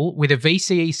school with a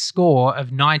VCE score of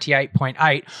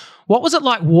 98.8. What was it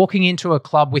like walking into a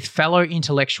club with fellow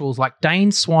intellectuals like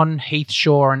Dane Swan, Heath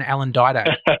Shaw, and Alan Dido?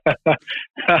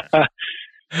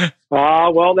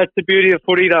 Well, that's the beauty of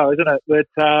footy, though, isn't it?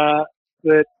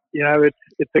 That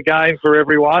it's a game for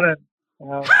everyone. And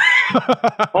I've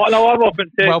often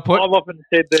said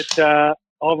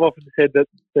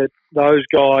that those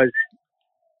guys,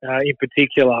 in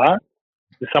particular,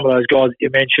 some of those guys that you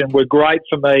mentioned, were great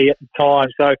for me at the time.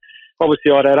 So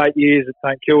obviously, I'd had 8 years at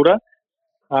St Kilda,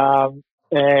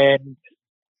 and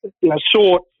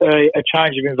sought a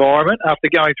change of environment after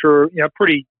going through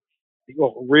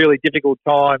really difficult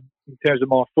time in terms of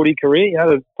my footy career.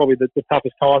 Probably the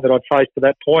toughest time that I'd faced to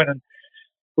that point, and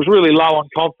was really low on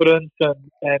confidence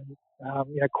and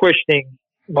questioning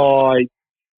my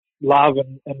love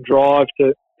and drive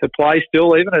to play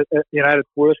still, even at its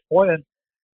worst point. And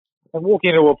walking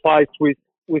into a place with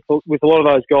a lot of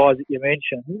those guys that you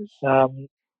mentioned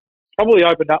probably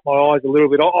opened up my eyes a little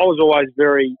bit. I was always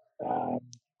very, I don't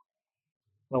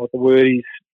know what the word is,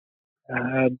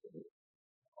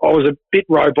 I was a bit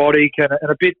robotic and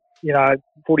a bit,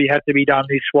 footy had to be done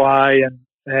this way. And,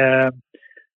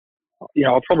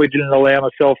 I probably didn't allow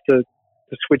myself to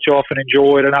switch off and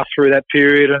enjoy it enough through that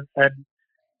period. And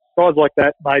guys like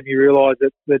that made me realise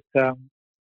that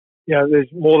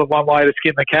there's more than one way to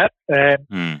skin the cat. And,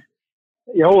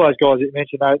 all those guys that you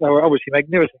mentioned, they were obviously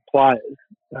magnificent players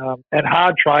and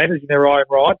hard trainers in their own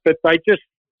right, but they just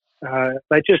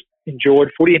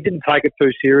enjoyed footy and didn't take it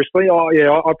too seriously.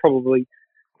 I probably,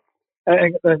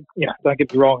 and don't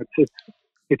get me wrong,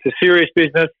 it's a serious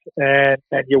business,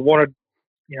 and you want to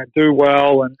do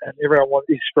well, and everyone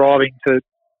is striving to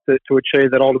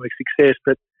achieve that ultimate success.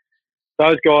 But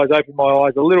those guys opened my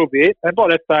eyes a little bit, and by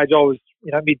that stage I was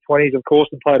mid-20s, of course,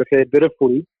 and played a fair bit of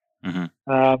footy.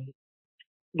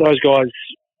 Those guys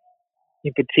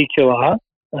in particular,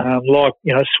 like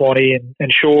Swanee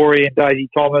and Shorey and Daisy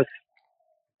Thomas,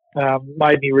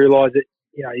 made me realise that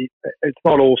it's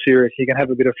not all serious. You can have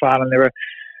a bit of fun, and there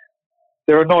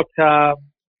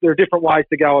are different ways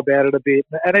to go about it a bit,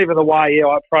 and even the way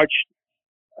I approached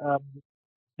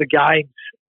the games,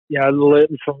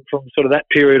 from sort of that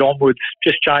period onwards,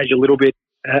 just changed a little bit,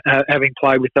 having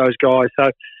played with those guys. So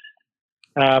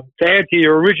to answer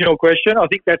your original question, I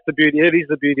think that's the beauty. It is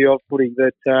the beauty of footy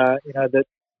that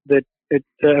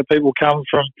people come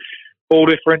from all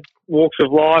different walks of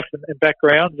life and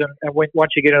backgrounds, and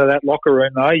once you get into that locker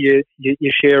room, though, you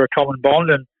share a common bond,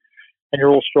 and you're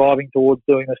all striving towards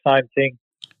doing the same thing.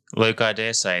 Luke, I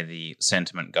dare say the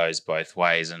sentiment goes both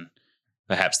ways, and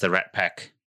perhaps the Rat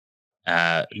Pack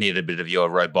needed a bit of your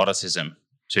roboticism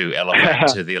to elevate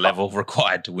to the level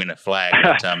required to win a flag.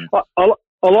 But,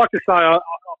 I like to say I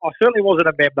certainly wasn't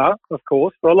a member, of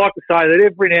course, but I like to say that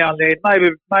every now and then,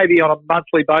 maybe on a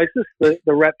monthly basis, the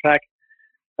Rat Pack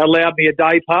allowed me a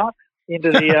day pass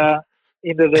into the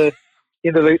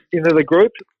into the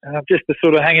group, just to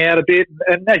sort of hang out a bit,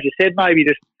 and as you said, maybe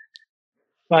just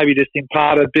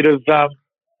impart a bit of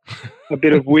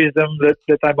wisdom that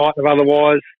they might have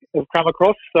otherwise have come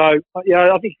across. So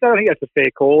I think that's a fair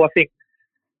call. I think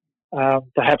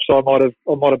perhaps I might have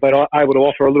been able to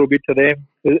offer a little bit to them,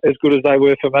 as good as they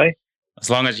were for me. As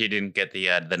long as you didn't get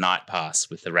the night pass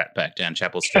with the Rat Pack down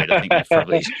Chapel Street, I think you've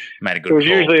probably made a good call. It was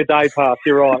usually a day pass,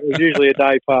 you're right. It was usually a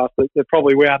day pass that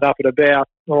probably wound up at about,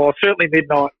 certainly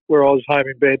midnight where I was home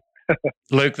in bed.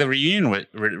 Luke, the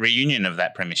reunion of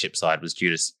that premiership side was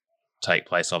due to take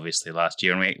place, obviously, last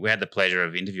year. And we had the pleasure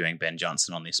of interviewing Ben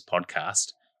Johnson on this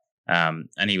podcast,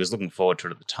 and he was looking forward to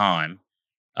it at the time.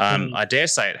 I dare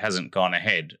say it hasn't gone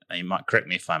ahead. You might correct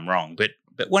me if I'm wrong, but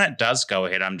when it does go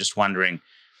ahead, I'm just wondering,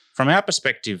 from our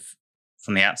perspective,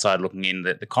 from the outside looking in,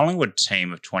 that the Collingwood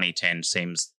team of 2010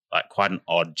 seems like quite an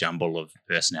odd jumble of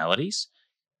personalities.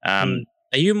 Are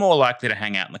you more likely to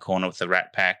hang out in the corner with the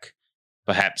Rat Pack,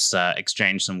 perhaps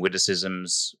exchange some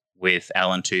witticisms with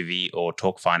Alan Tuvey, or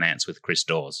talk finance with Chris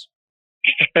Dawes?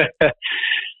 Maybe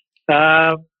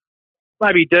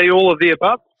D, all of the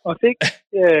above, I think.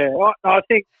 I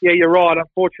think, you're right.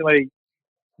 Unfortunately,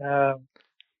 the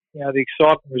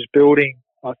excitement was building.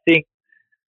 I think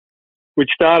we'd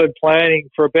started planning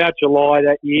for about July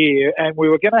that year, and we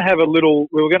were going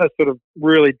to sort of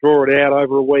really draw it out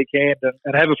over a weekend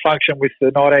and have a function with the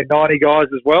 1990 guys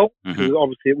as well. Because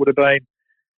obviously it would have been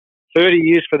 30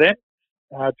 years for them,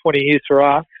 20 years for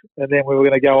us, and then we were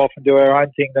going to go off and do our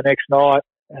own thing the next night.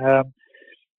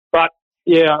 But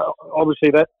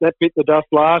obviously that bit the dust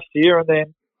last year, and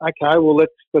then okay, well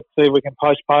let's see if we can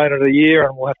postpone it a year,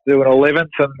 and we'll have to do an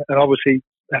 11th, and obviously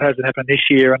that hasn't happened this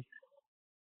year. And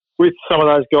with some of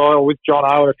those guys, or with John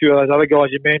O and a few of those other guys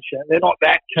you mentioned, they're not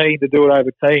that keen to do it over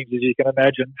teams, as you can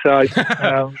imagine. So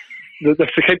the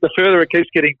further it keeps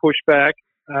getting pushed back,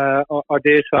 I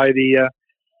dare say the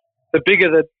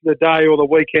bigger the day or the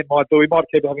weekend might be. We might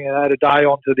keep having to add a day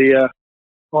onto the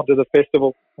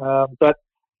festival. But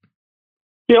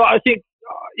I think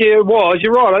it was.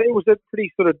 You're right. It was a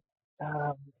pretty sort of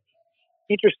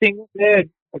interesting,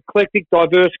 eclectic,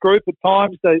 diverse group at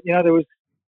times. There was.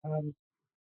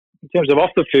 In terms of off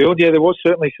the field, there was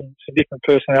certainly some different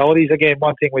personalities. Again,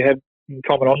 one thing we had in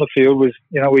common on the field was,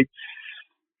 we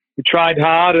trained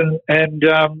hard and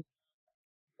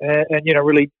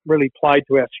really played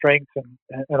to our strengths and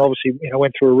obviously,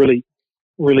 went through a really,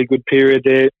 really good period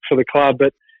there for the club.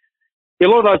 But a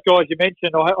lot of those guys you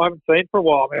mentioned, I haven't seen for a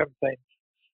while. I haven't seen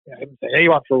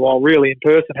anyone for a while really in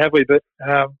person, have we? But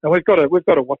and we've got a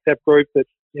WhatsApp group that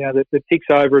that ticks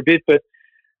over a bit. But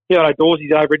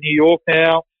Dawsey's over in New York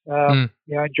now.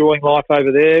 Enjoying life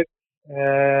over there.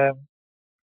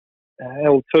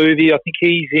 Al Tuvey, I think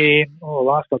he's in.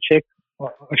 Last I checked,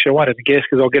 actually I won't have to guess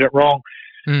because I'll get it wrong.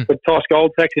 But Tosh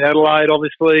Goldsack's in Adelaide,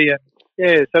 obviously, and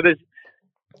so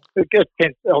that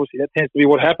tends to be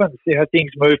what happens.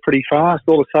 Things move pretty fast.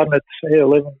 All of a sudden, it's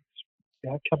 11.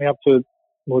 Coming up to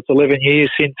it's 11 years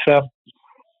since that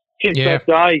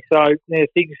day. So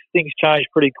things change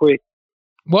pretty quick.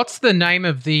 What's the name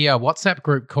of the WhatsApp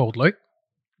group called, Luke?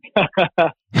 Let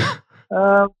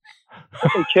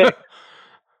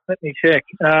me check.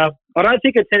 I don't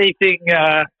think it's anything.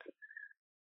 I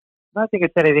don't think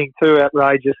it's anything too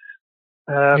outrageous.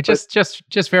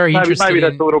 Just very interesting. Maybe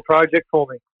that's a little project for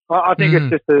me. I think it's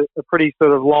just a pretty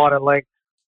sort of line and length.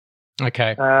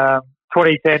 Okay.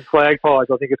 2010 flag pies,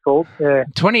 I think it's called. Yeah.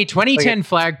 2010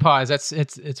 flag pies.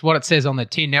 It's what it says on the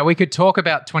tin. Now we could talk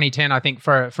about 2010, I think,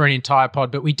 for an entire pod,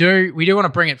 but we do want to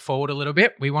bring it forward a little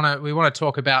bit. We want to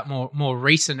talk about more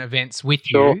recent events with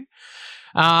you.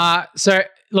 So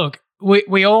look,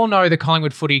 we all know the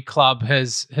Collingwood Footy Club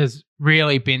has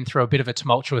really been through a bit of a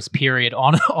tumultuous period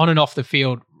on and off the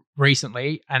field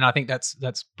recently, and I think that's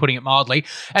putting it mildly.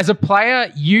 As a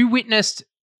player, you witnessed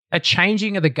a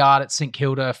changing of the guard at St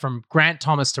Kilda from Grant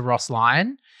Thomas to Ross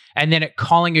Lyon, and then at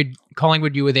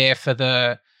Collingwood you were there for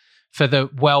the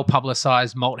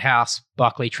well-publicised Malthouse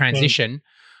Buckley transition.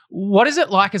 What is it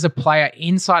like as a player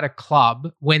inside a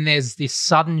club when there's this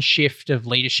sudden shift of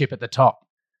leadership at the top?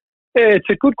 Yeah, it's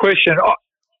a good question.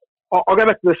 I'll go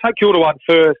back to the St Kilda one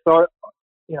first.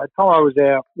 Tomo was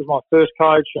my first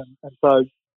coach, and so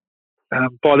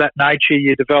by that nature,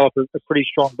 you develop a pretty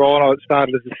strong brain. I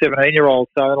started as a 17-year-old,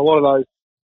 so and a lot of those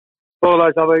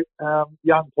other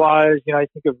young players, you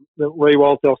think of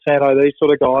Rewalt, Del Santo, these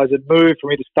sort of guys, had moved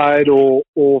from interstate or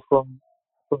from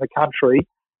the country.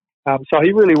 So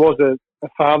he really was a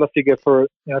father figure for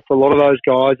a lot of those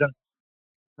guys, and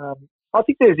I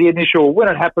think there's the initial when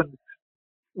it happened,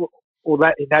 or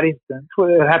that in that instance,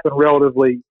 it happened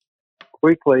relatively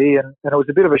quickly, and it was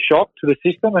a bit of a shock to the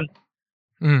system. And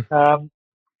I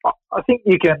think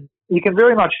you can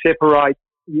very much separate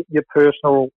your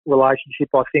personal relationship,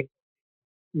 I think,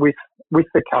 with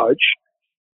the coach,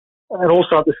 and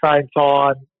also at the same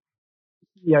time,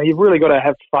 you've really got to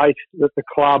have faith that the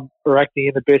club are acting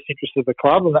in the best interest of the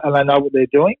club, and they know what they're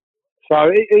doing. So,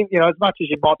 as much as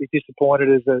you might be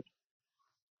disappointed as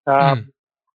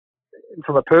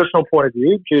from a personal point of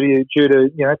view, due to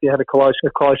if you have a close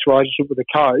relationship with a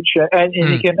coach, and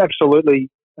you can absolutely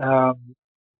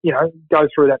go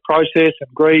through that process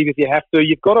and grieve if you have to.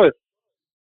 You've got to.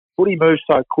 Footy moves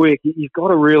so quick. You've got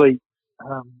to really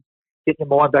get your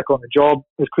mind back on the job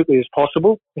as quickly as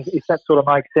possible, if that sort of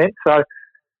makes sense. So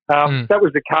that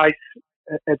was the case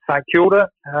at St Kilda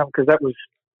because that was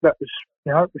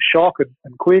a shock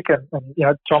and quick, and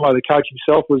Tomo, the coach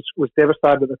himself, was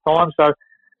devastated at the time. So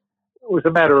it was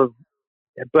a matter of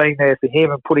being there for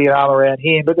him and putting an arm around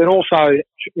him, but then also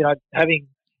having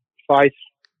faith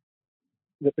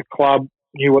that the club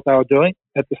knew what they were doing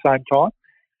at the same time.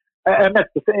 And that's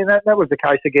the thing. That was the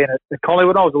case again at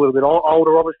Collingwood. I was a little bit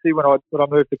older, obviously, when I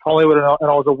moved to Collingwood, and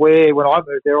I was aware when I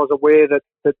moved there, I was aware that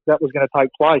was going to take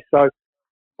place. So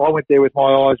I went there with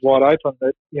my eyes wide open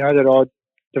that I'd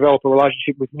develop a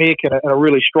relationship with Mick and a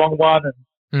really strong one, and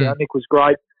Mick was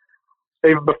great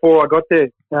even before I got there.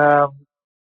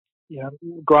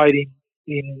 Great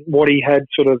in what he had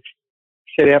sort of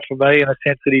set out for me, in a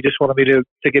sense that he just wanted me to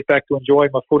get back to enjoying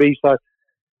my footy. So.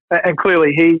 And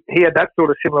clearly he had that sort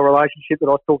of similar relationship that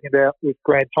I was talking about with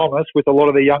Grant Thomas, with a lot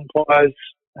of the young players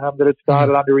that had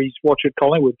started under his watch at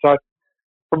Collingwood. So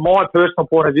from my personal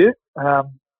point of view, I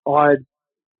had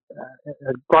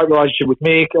a great relationship with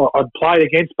Mick. I'd played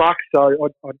against Buck,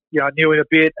 so I knew him a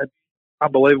bit, had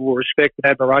unbelievable respect and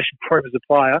admiration for him as a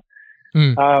player.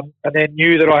 And then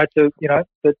knew that I had to,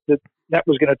 that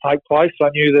was going to take place. So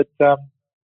I knew that,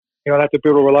 I'd have to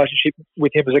build a relationship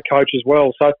with him as a coach as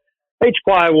well. So each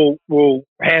player will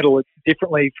handle it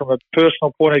differently from a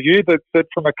personal point of view, but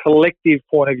from a collective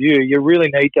point of view, you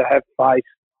really need to have faith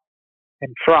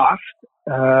and trust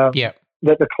that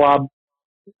the club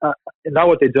know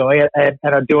what they're doing and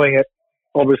are doing it,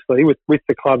 obviously, with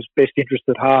the club's best interest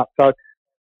at heart. So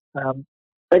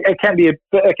it can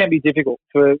be difficult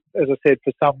for, as I said,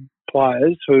 for some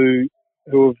players who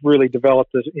have really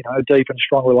developed a deep and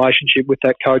strong relationship with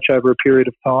that coach over a period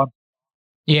of time.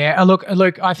 Yeah, look.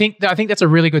 I think that's a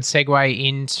really good segue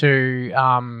into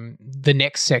the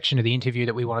next section of the interview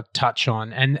that we want to touch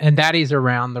on, and that is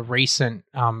around the recent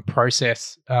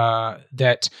process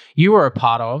that you were a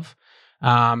part of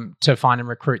to find and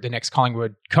recruit the next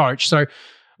Collingwood coach. So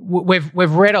we've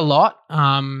read a lot,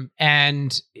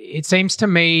 and it seems to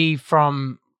me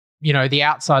from the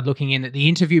outside looking in that the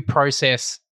interview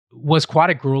process was quite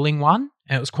a grueling one.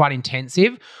 And it was quite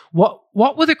intensive. What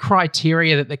were the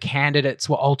criteria that the candidates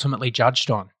were ultimately judged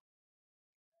on?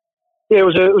 Yeah, it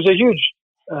was a huge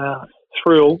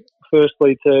thrill.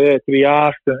 Firstly, to be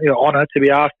asked, honour to be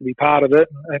asked to be part of it,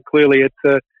 and clearly it's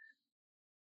a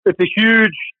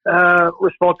huge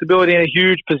responsibility and a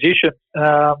huge position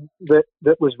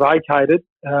that was vacated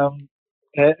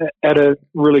at a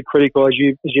really critical, as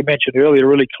you mentioned earlier, a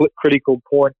really critical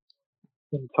point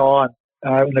in time.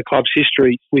 In the club's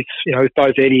history, with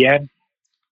both Eddie and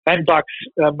Bucks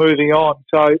moving on,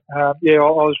 so I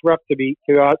was rapt to be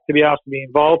asked to be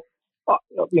involved. A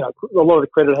lot of the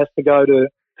credit has to go to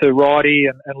Righty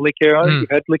and Licker.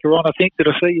 You've had Licker on, I think. Did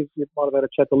I see you might have had a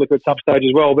chat to Licker at some stage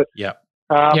as well? But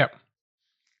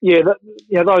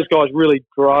those guys really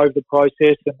drove the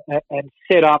process and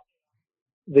set up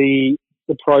the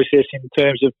process in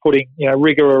terms of putting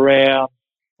rigor around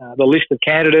the list of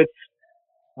candidates.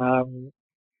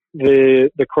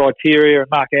 The criteria, and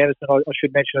Mark Anderson, I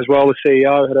should mention as well, the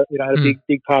CEO, had a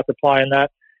big part to play in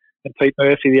that, and Pete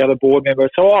Murphy, the other board member.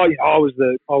 So I was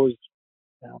the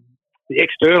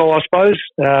external, I suppose,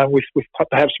 with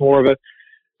perhaps more of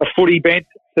a footy bent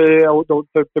to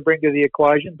bring to the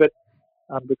equation, but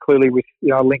clearly with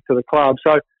a link to the club.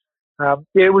 So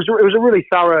it was a really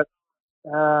thorough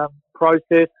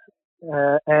process,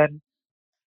 and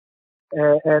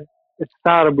it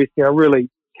started with really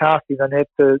casting the net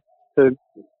to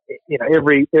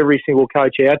every single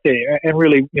coach out there, and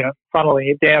really funneling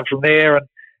it down from there,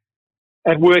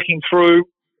 and working through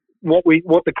what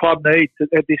the club needs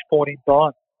at this point in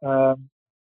time.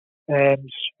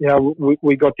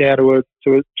 We got down to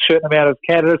a certain amount of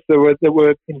candidates that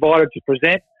were invited to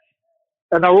present,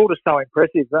 and they were all just so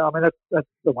impressive. I mean, that's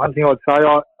the one thing I'd say.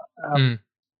 Gone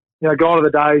are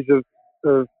the days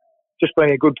of just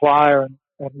being a good player and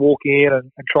walking in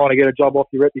and trying to get a job off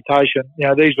your reputation.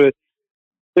 These were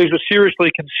seriously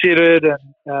considered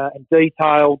and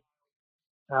detailed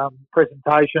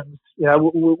presentations.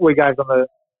 We gave them a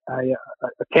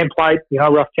template,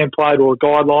 a rough template or a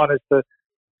guideline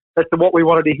as to what we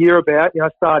wanted to hear about.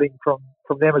 Starting from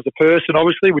them as a person,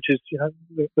 obviously, which is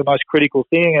the most critical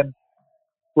thing, and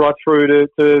right through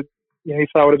to if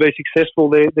they were to be successful,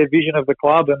 their vision of the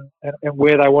club and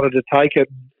where they wanted to take it,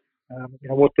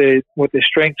 what their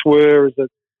strengths were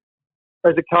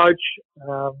as a coach,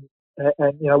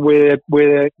 and where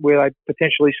they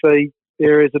potentially see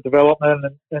areas of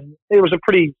development, and it was a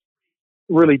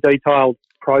really detailed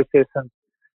process. And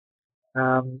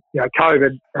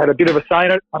COVID had a bit of a say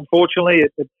in it. Unfortunately,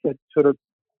 it sort of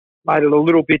made it a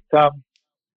little bit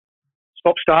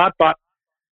stop-start, but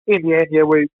in the end,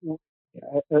 we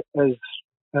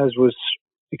as was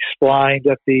explained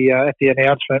at the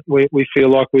announcement, we feel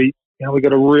like we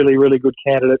got a really, really good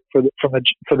candidate for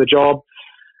the job.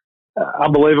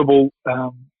 Unbelievable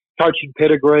coaching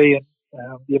pedigree and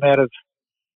the amount of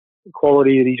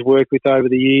quality that he's worked with over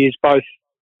the years, both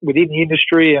within the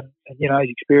industry and his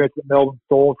experience at Melbourne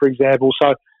Storm, for example.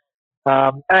 So,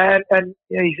 and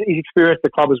he's experienced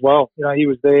the club as well. He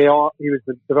was there. He was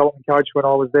the development coach when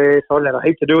I was there, so I didn't have a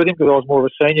heap to do with him because I was more of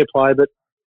a senior player, but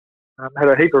had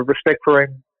a heap of respect for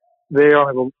him there. I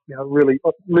remember, really,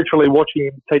 literally watching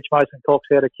him teach Mason Cox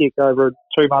how to kick over a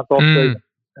 2-month off season.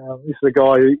 This is a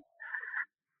guy who,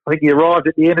 I think he arrived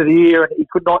at the end of the year and he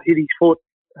could not hit his foot.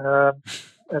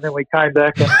 And then we came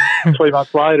back and 3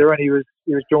 months later and he was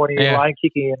joining in lane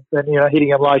kicking and hitting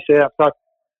him lace out.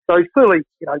 So he's clearly,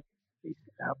 he's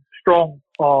strong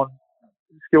on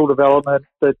skill development,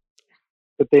 but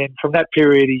then from that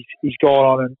period he's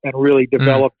gone on and really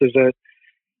developed as a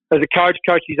coach,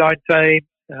 coached his own team,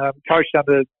 coached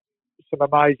under some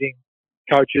amazing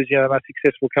coaches, the most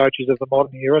successful coaches of the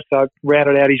modern era. So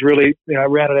rounded out his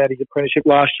apprenticeship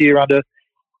last year under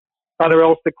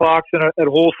Alistair Clarkson at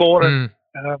Hawthorn.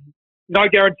 And no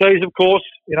guarantees, of course.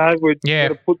 We've got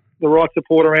to put the right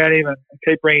support around him and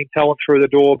keep bringing talent through the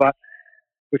door. But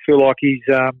we feel like he's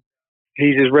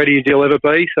as ready as he'll ever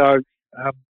be. So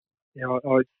I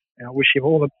wish him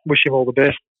all the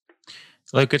best.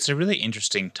 Look, it's a really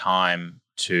interesting time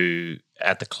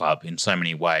at the club in so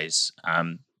many ways.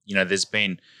 There's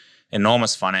been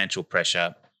enormous financial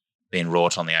pressure being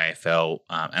wrought on the AFL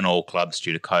and all clubs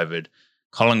due to COVID.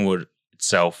 Collingwood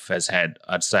itself has had,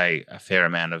 I'd say, a fair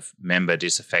amount of member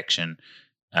disaffection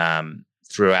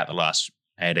throughout the last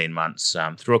 18 months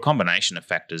through a combination of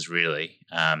factors, really.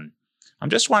 I'm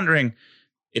just wondering,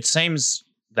 it seems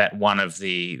that one of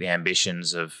the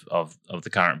ambitions of the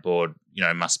current board,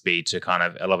 must be to kind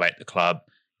of elevate the club,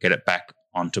 get it back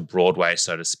onto Broadway,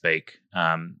 so to speak.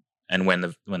 And when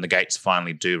the gates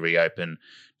finally do reopen,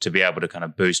 to be able to kind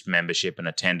of boost membership and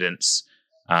attendance,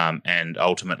 and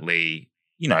ultimately,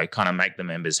 kind of make the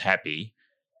members happy.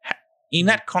 In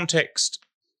that context,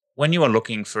 when you were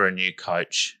looking for a new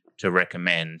coach to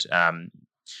recommend,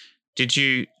 did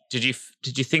you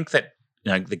think that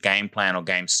the game plan or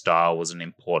game style was an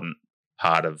important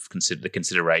part of the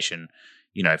consideration,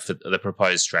 for the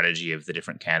proposed strategy of the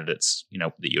different candidates,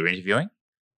 that you're interviewing?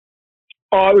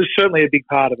 Oh, it was certainly a big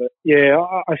part of it. Yeah,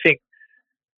 I think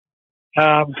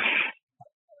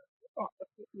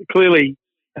clearly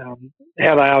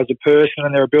how they are as a person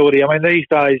and their ability. I mean, these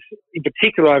days, in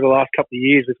particular over the last couple of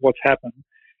years with what's happened,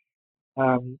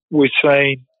 we've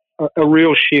seen a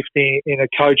real shift in a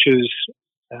coach's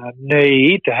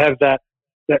need to have that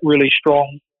really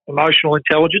strong emotional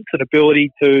intelligence and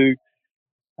ability to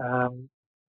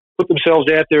put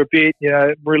themselves out there a bit,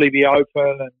 really be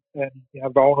open and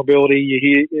vulnerability.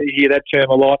 You hear that term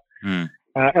a lot, and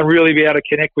really be able to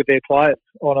connect with their players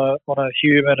on a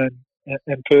human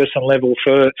and person level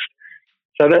first.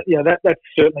 So that's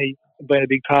certainly been a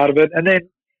big part of it. And then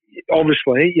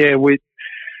obviously, with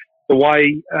the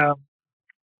way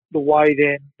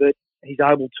then that he's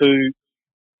able to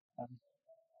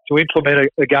implement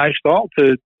a game style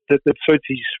that suits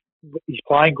his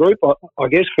playing group, I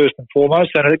guess, first and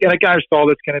foremost, and a game style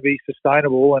that's going to be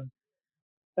sustainable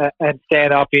and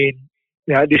stand up in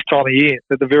at this time of year,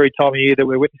 at the very time of year that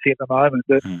we're witnessing at the moment.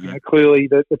 That clearly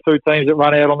the two teams that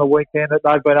run out on the weekend, that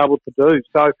they've been able to do.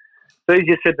 So it's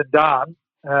easier said than done.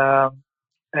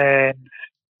 And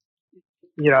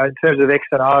in terms of X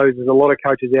and O's, there's a lot of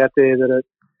coaches out there that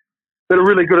are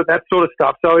really good at that sort of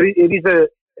stuff. So it is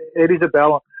a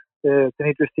balance. It's an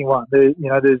interesting one. There's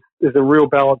a real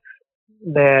balance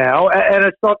now, and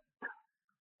it's not.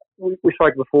 We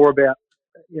spoke before about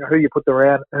who you put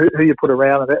around it.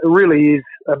 It really is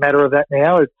a matter of that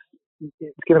now. It's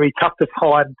going to be tough to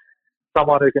find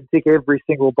someone who can tick every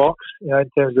single box, in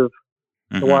terms of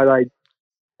the way they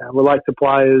relate to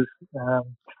players,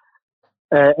 and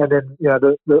then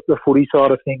the footy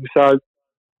side of things. So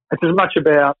it's as much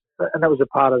about, and that was a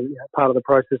part of the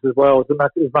process as well. It's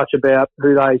as much about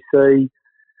who they see.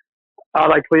 Are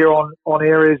they clear on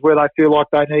areas where they feel like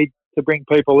they need to bring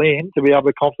people in to be able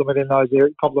to complement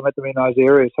them in those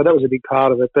areas? So that was a big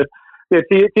part of it. But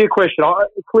to your question,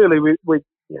 clearly we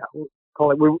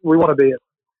Colin, we want to be a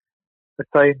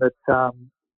team that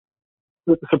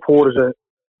the supporters are,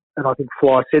 and I think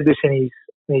Fly said this in his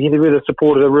interview, the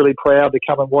supporters are really proud to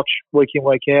come and watch week in,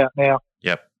 week out. Now,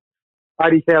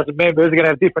 80,000 members are going to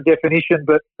have different definition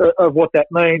of what that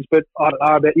means, but I don't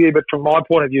know about you, but from my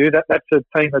point of view, that's a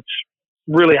team that's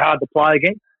really hard to play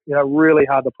against, really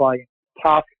hard to play against.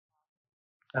 Tough,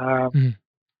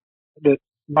 that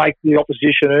make the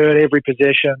opposition earn every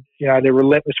possession. They're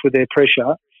relentless with their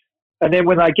pressure. And then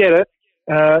when they get it,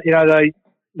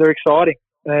 they're exciting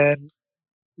and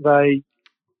they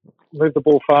move the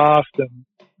ball fast and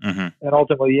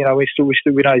ultimately, we still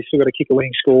know you still got to kick a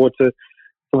winning score to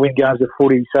win games of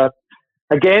footy. So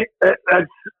again,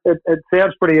 it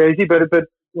sounds pretty easy, but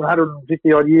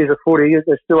 150 odd years of footy,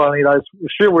 there's still only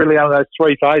really only those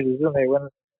three phases, isn't there?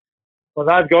 When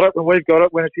they've got it, when we've got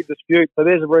it, when it's in dispute. So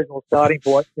there's a reasonable starting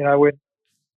point. When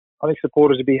I think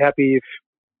supporters would be happy if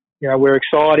we're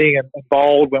exciting and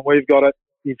bold when we've got it.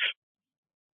 If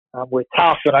we're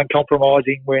tough and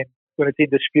uncompromising when it's in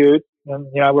dispute, and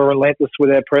we're relentless with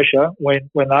our pressure when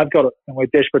they've got it, and we're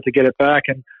desperate to get it back.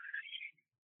 And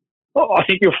I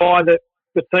think you'll find that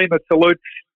the team that salutes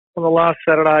on the last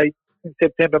Saturday in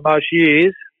September most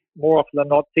years, more often than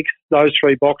not, ticks those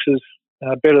three boxes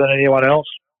better than anyone else.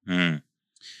 Mm.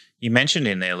 You mentioned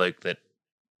in there, Luke, that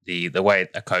the way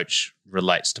a coach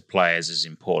relates to players is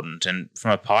important. And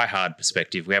from a Pie Hard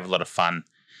perspective, we have a lot of fun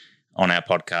on our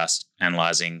podcast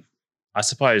analysing, I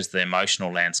suppose, the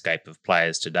emotional landscape of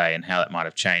players today and how that might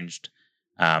have changed,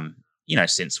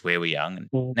 since we were young.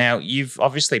 Now, you've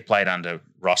obviously played under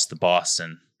Ross the Boss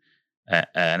and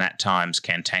at times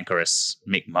cantankerous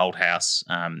Mick Malthouse.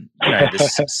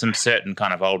 There's some certain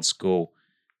kind of old school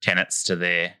tenets to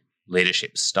their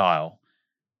leadership style.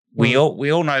 We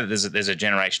all know that there's a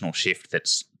generational shift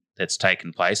that's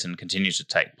taken place and continues to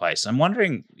take place. I'm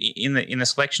wondering, in the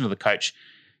selection of the coach,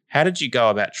 how did you go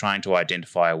about trying to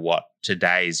identify what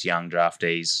today's young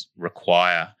draftees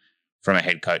require from a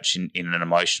head coach in an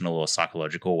emotional or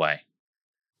psychological way?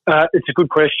 It's a good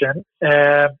question.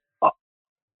 I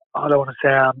don't want to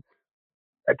sound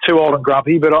too old and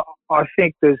grumpy, but I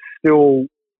think there's still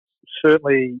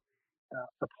certainly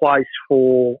a place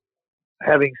for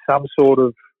having some sort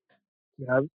of,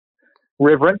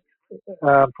 reverence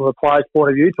from a player's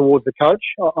point of view towards the coach.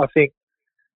 I think,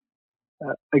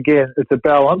 again, it's a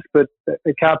balance, but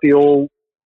it can't be all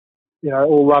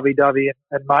lovey-dovey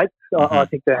and mates. Mm-hmm. I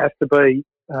think there has to be,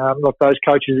 not those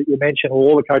coaches that you mentioned, or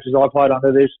all the coaches I played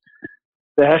under,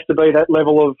 there has to be that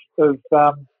level of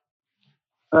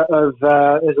as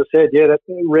I said, that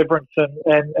reverence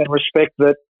and respect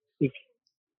that if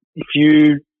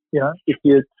you're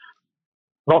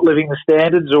not living the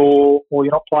standards or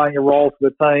you're not playing a role for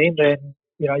the team, then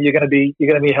you're going to be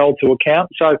held to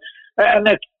account. So, and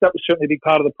that was certainly a big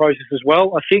part of the process as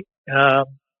well. I think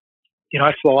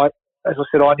Fly, as I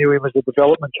said, I knew him as a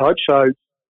development coach, so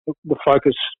the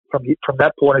focus from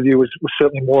that point of view was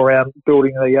certainly more around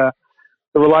building the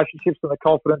relationships and the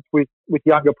confidence with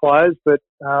younger players. But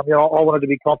I wanted to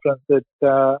be confident that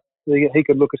he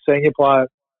could look a senior player,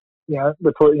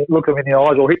 look them in the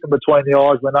eyes or hit them between the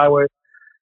eyes when they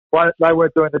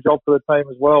weren't doing the job for the team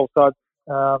as well. So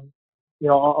I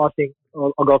think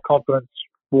I got confidence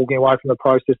walking away from the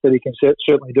process that he can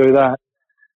certainly do that.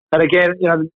 And again,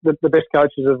 the best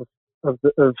coaches of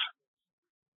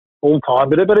all time,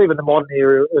 but even the modern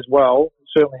era as well,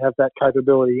 certainly have that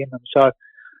capability in them. So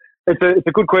it's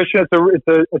a good question.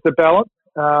 It's a balance.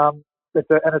 It's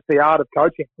the art of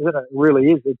coaching, isn't it? It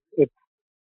really is. It's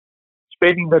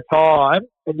spending the time,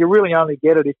 and you really only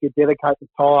get it if you dedicate the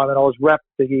time. And I was rapt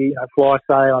to hear Fly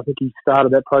say, I think he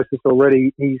started that process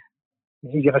already. He's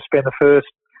going to spend the first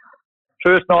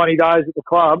 90 days at the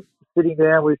club sitting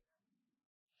down with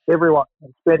everyone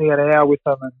and spending an hour with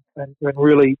them and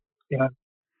really,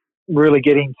 really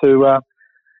getting to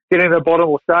the bottom,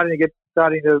 or starting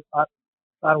to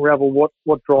unravel what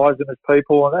drives them as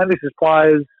people. And this is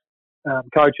players,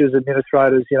 coaches,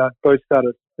 administrators, boot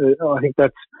starters. I think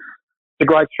that's the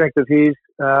great strength of his.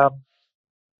 And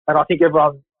I think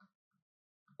everyone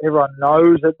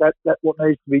knows that what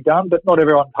needs to be done, but not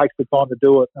everyone takes the time to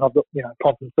do it. And I've got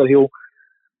confidence that he'll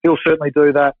certainly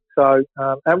do that. So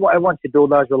and once you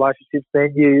build those relationships,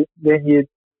 then if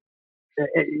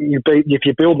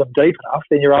you build them deep enough,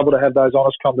 then you're able to have those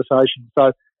honest conversations.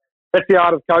 So that's the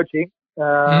art of coaching.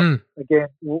 Again,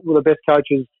 the best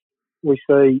coaches we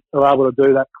see are able to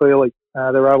do that clearly.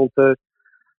 They're able to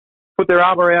put their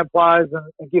arm around players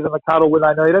and give them a cuddle when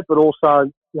they need it, but also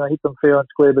hit them fair and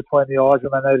square between the eyes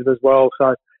when they need it as well. So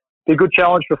it's a good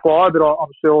challenge for Fly, but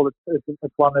I'm sure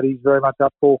it's one that he's very much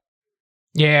up for.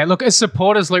 Yeah, look, as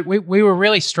supporters, Luke, we were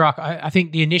really struck. I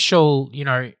think the initial,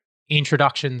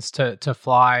 introductions to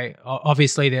Fly,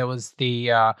 obviously there was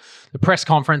the press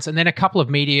conference, and then a couple of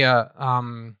media,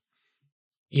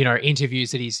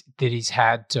 interviews that he's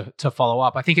had to follow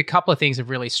up. I think a couple of things have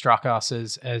really struck us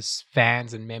as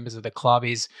fans and members of the club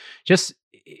is just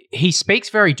he speaks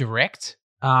very direct,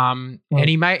 and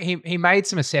he made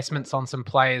some assessments on some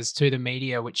players to the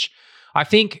media, which I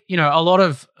think, a lot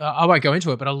of, I won't go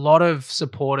into it, but a lot of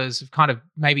supporters have kind of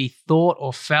maybe thought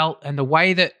or felt, and the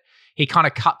way that he kind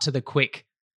of cut to the quick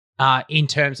in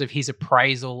terms of his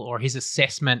appraisal or his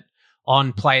assessment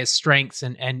on players' strengths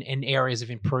and areas of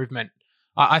improvement,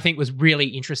 I think was really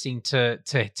interesting to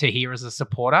hear as a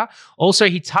supporter. Also,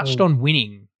 he touched on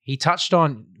winning. He touched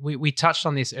on, we touched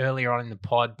on this earlier on in the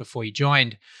pod before you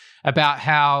joined, about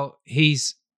how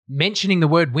he's mentioning the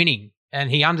word winning. And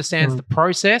he understands the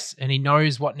process, and he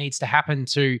knows what needs to happen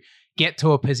to get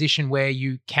to a position where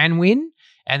you can win,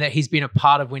 and that he's been a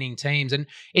part of winning teams. And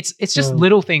it's just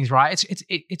little things, right?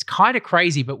 It's kind of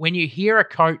crazy, but when you hear a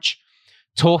coach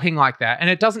talking like that, and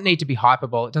it doesn't need to be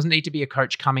hyperbole, it doesn't need to be a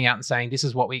coach coming out and saying this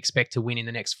is what we expect to win in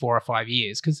the next 4 or 5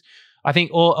 years, because I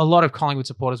think a lot of Collingwood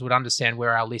supporters would understand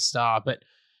where our lists are. But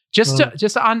just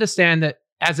to understand that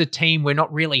as a team, we're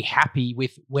not really happy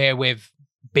with where we've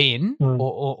been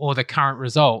or the current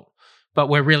result, but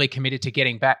we're really committed to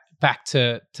getting back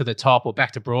to the top, or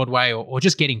back to Broadway, or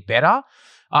just getting better.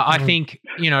 I think,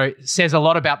 says a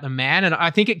lot about the man, and I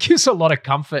think it gives a lot of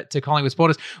comfort to Collingwood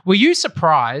supporters. Were you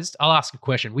surprised? I'll ask a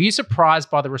question. Were you surprised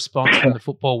by the response from the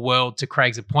football world to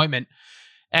Craig's appointment?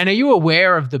 And are you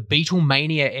aware of the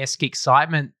Beatlemania-esque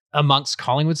excitement amongst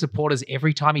Collingwood supporters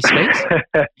every time he speaks?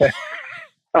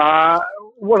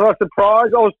 Was I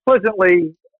surprised? I was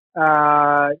pleasantly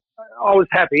I was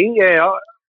happy, yeah.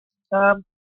 I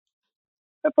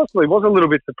possibly was a little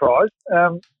bit surprised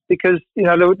because,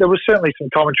 there was certainly some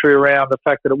commentary around the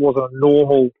fact that it wasn't a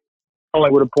normal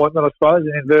Collingwood appointment, I suppose,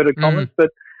 in inverted commas. But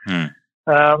I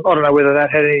don't know whether that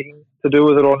had anything to do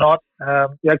with it or not.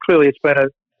 Clearly it's been a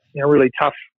really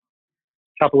tough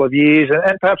couple of years,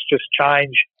 and perhaps just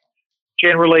change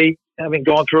generally, having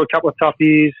gone through a couple of tough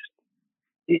years,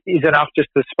 is enough just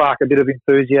to spark a bit of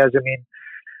enthusiasm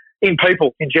in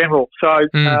people in general. So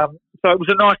so it was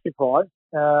a nice surprise.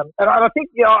 And I think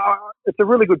it's a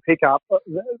really good pickup.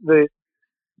 The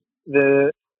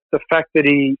fact that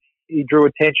he drew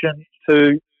attention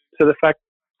to the fact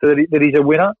that he's a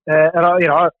winner. And I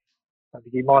don't think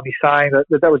you mind me saying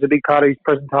that was a big part of his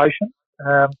presentation.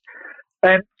 And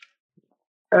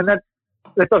that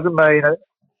doesn't mean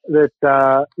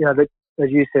that as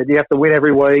you said, you have to win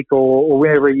every week or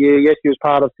win every year. Yes, he was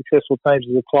part of successful teams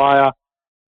as a player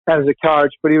and as a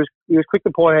coach, but he was quick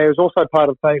to point out he was also part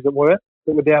of teams that were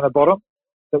down the bottom,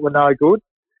 that were no good.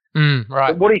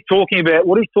 Right. But what he's talking about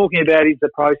is the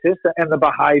process and the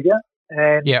behaviour,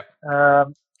 and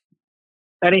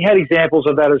and he had examples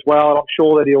of that as well. And I'm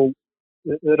sure that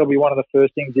that'll be one of the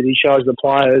first things that he shows the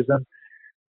players, and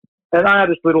they are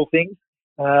just little things.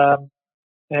 And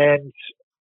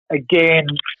again,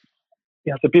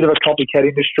 it's a bit of a copycat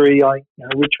industry.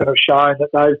 Richmond have shown that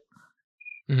they've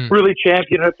really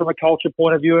championed it from a culture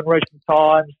point of view in recent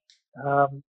times.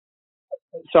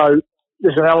 So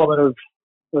there's an element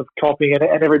of copying, and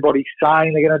everybody's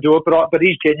saying they're going to do it, but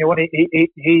he's genuine.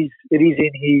 It is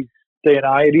in his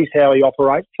DNA. It is how he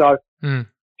operates. So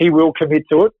he will commit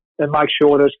to it and make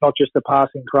sure that it's not just a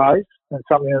passing craze and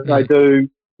something that they do,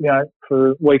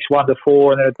 for weeks 1 to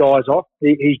 4 and then it dies off.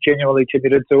 He's genuinely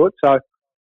committed to it. So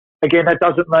again, that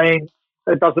doesn't mean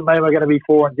we're going to be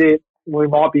 4-0. We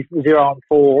might be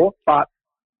 0-4, but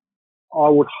I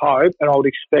would hope and I would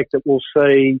expect that we'll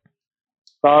see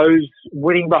those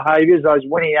winning behaviours, those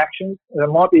winning actions. There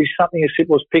might be something as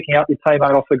simple as picking up your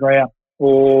teammate off the ground,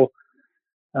 or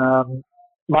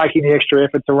making the extra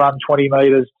effort to run 20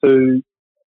 metres to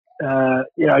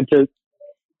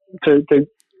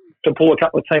pull a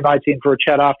couple of teammates in for a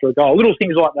chat after a goal. Little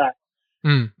things like that.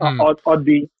 I'd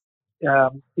be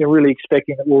really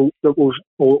expecting or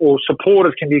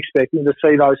supporters can be expecting to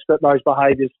see those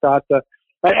behaviours start to.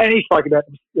 And he spoke about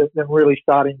them really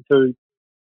starting to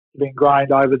be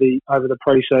ingrained over the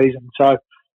pre-season. So,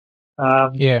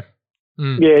 yeah,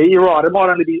 you're right. There might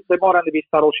only be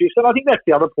subtle shifts, and I think that's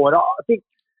the other point. I think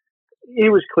he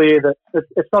was clear that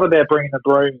it's not about bringing the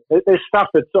broom. There's stuff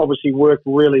that's obviously worked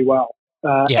really well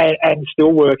and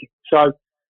still working. So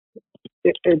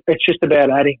it's just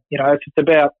about adding. It's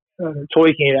about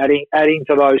tweaking and adding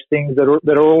to those things that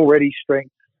are already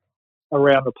strengths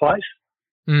around the place.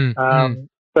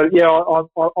 But yeah, I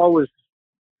was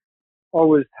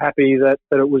was happy that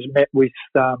it was met with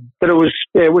that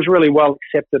it was really well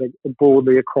accepted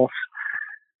broadly across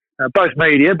both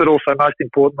media, but also most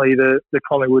importantly the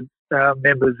Collingwood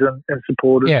members and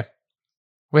supporters. Yeah.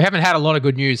 We haven't had a lot of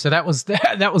good news, so that was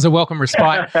a welcome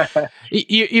respite.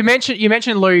 You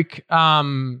mentioned Luke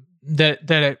that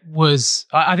it was.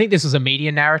 I think this was a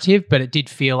media narrative, but it did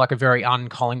feel like a very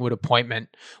un-Collingwood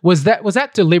appointment. Was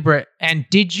that deliberate? And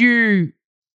did you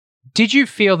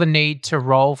feel the need to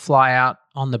roll Fly out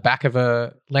on the back of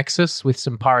a Lexus with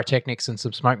some pyrotechnics and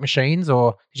some smoke machines,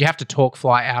 or did you have to talk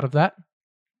Fly out of that?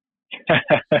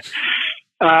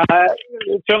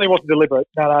 It certainly wasn't deliberate.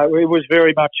 No, it was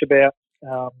very much about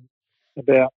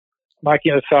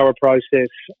making a thorough process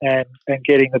and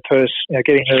getting the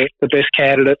best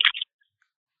candidate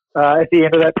at the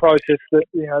end of that process that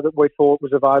we thought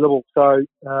was available. So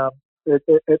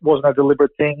it wasn't a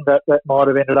deliberate thing that might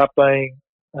have ended up being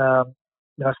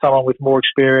someone with more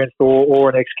experience or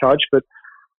an ex-coach, but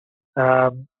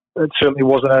it certainly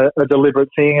wasn't a deliberate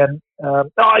thing. And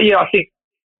I think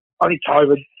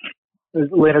COVID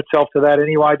lent itself to that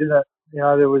anyway, didn't it?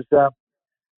 There was the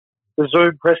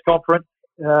Zoom press conference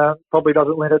probably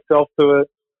doesn't lend itself to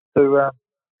the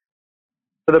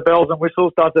bells and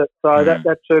whistles, does it? So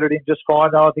that suited him just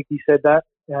fine. Though I think he said that.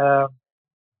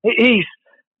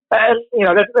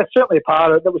 That's certainly a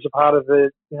part of that was a part of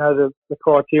the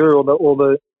criteria or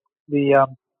the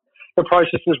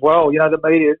process as well. The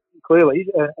media clearly,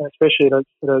 and especially at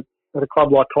a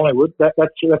club like Collingwood,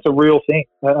 that's a real thing,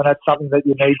 and that's something that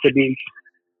you need to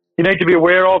be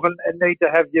aware of and need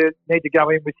to go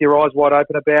in with your eyes wide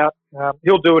open about.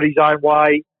 He'll do it his own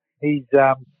way. He's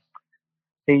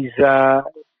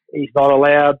not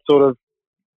allowed sort of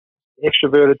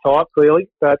extroverted type clearly,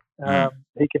 but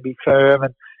he can be firm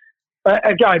and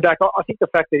going back. I think the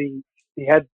fact that he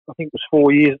had, I think it was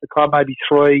 4 years at the club, maybe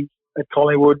 3 at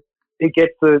Collingwood. He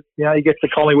gets the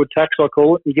Collingwood tax, I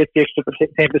call it. He gets the extra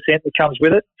 10% that comes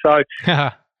with it. So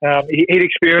he'd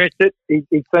experienced it. He'd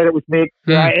seen it with Mick.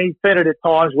 He'd seen it at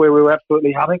times where we were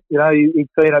absolutely humming. He'd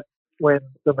seen it when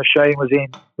the machine was in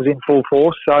full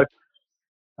force. So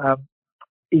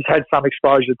he's had some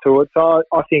exposure to it. So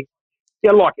I think,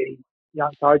 like any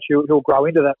young coach, he'll grow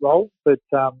into that role. But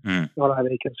I don't have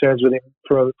any concerns with him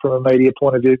from a media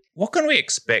point of view. What can we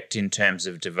expect in terms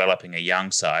of developing a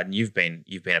young side? And you've been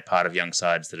a part of young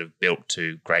sides that have built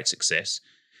to great success.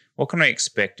 What can we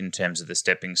expect in terms of the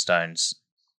stepping stones,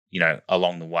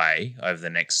 along the way over the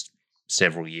next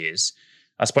several years?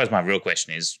 I suppose my real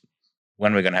question is,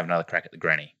 when are we going to have another crack at the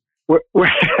granny? When are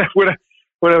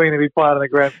we going to be playing in the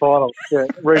grand final? Yeah,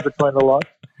 read between the lines.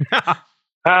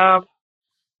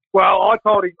 Well, I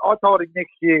told him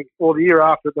next year or the year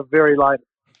after at the very latest.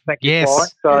 Thank you,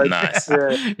 yes. So, nice.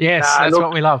 Yes, that's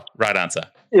what we love. Right answer.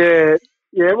 Yeah.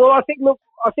 Well, I think.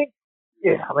 Obviously,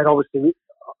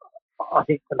 I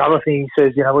think another thing he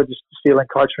says, we're just stealing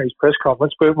coach from his press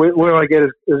conference, but we want to get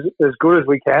as good as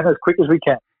we can, as quick as we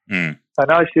can. So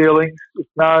no ceilings,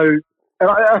 and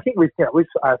I think with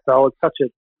AFL, it's such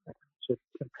a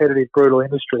competitive, brutal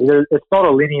industry. It's not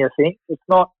a linear thing. It's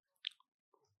not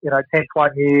 10th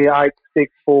 1 year, 8th, 6th,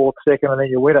 4th, 2nd, and then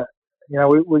you win it.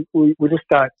 We just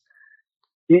don't.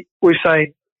 We've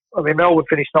seen. Melbourne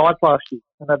finished 9th last year,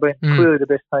 and they've been clearly the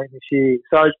best team this year.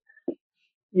 So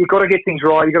you've got to get things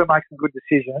right. You've got to make some good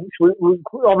decisions. We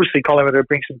obviously, Collingwood will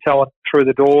bring some talent through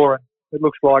the door, and it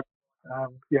looks like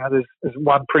there's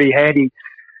one pretty handy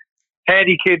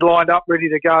kid lined up, ready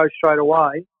to go straight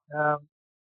away.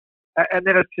 And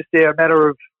then it's just a matter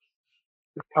of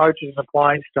the coaches and the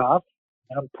playing staff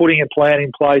putting a plan in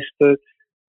place to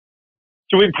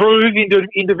improve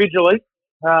individually,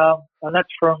 and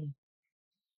that's from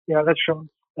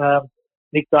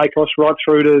Nick Dacos right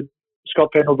through to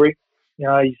Scott Pendlebury.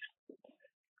 I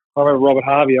remember Robert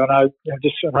Harvey. I know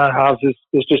Harves has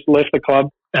just left the club.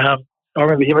 I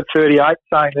remember him at 38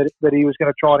 saying that he was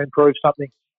going to try and improve something.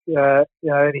 In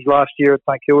his last year at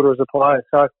St Kilda as a player.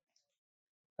 So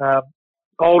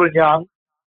old and young,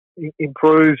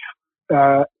 improve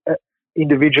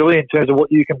individually in terms of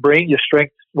what you can bring, your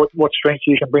strengths, what strengths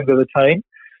you can bring to the team,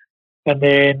 and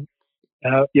then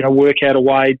work out a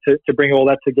way to bring all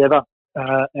that together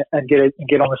and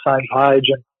get on the same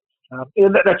page.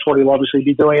 And that's what he'll obviously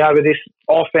be doing over this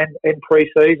off and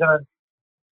pre-season.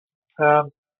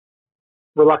 And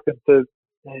reluctant to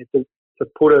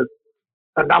put a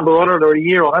number on it or a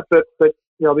year on it, but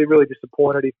I'll be really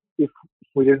disappointed if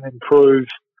we didn't improve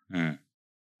the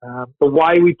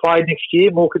way we played next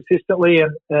year more consistently.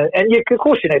 And of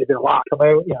course you need a bit of luck.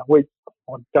 We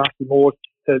want Darcy Moore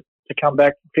to come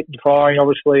back fit and firing,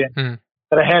 obviously, and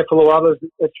a handful of others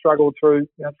that struggled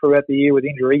throughout the year with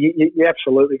injury. You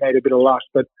absolutely need a bit of luck,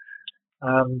 but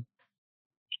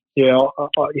we'd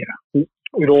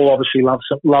all obviously love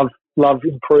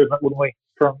improvement, wouldn't we,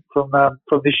 from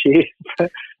this year?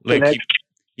 Luke,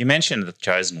 you mentioned the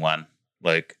chosen one,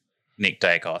 Luke, Nick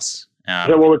Dacos. Is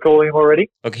that what we're calling him already?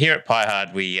 Look, here at Pie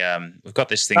Hard, we've got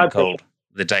this thing called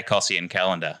the Dacosian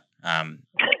calendar.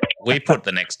 We put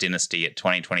the next dynasty at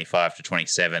 2025 to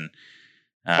 27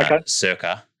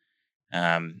 circa.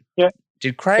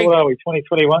 Did Craig... What are we,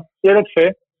 2021? Yeah, that's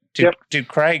fair. Did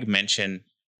Craig mention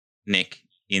Nick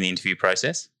in the interview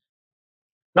process?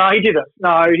 No, he didn't.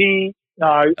 Damn.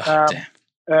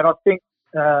 And I think...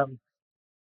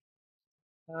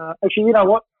 actually, you know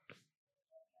what?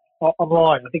 I'm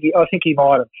lying. I think he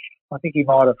might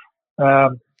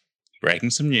have. Breaking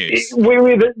some news. We,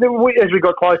 as we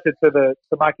got closer to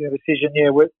making the decision,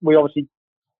 we obviously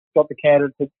got the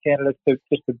candidates to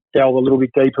just to delve a little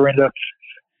bit deeper into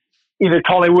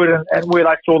Collingwood and where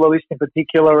they saw the list in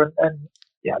particular, and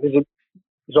there's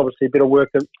obviously a bit of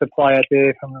work to play out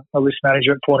there from a list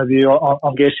management point of view,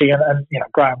 I'm guessing, and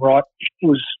Graham Wright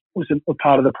was a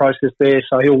part of the process there,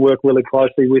 so he'll work really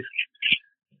closely with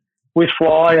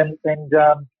Fly and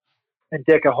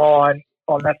Decker Hine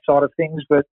on that side of things.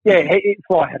 But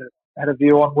Fly had a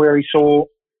view on where he saw.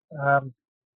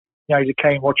 He's a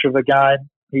keen watcher of the game.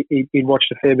 He'd watched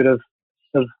a fair bit of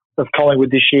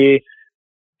Collingwood this year.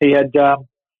 He had some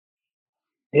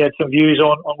views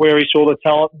on where he saw the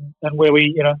talent and where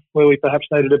we perhaps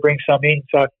needed to bring some in.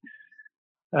 So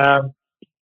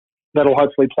that'll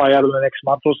hopefully play out in the next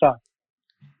month or so.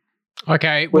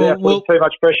 Okay, without putting too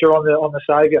much pressure on the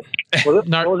saviour. Was it?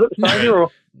 No, was it the saviour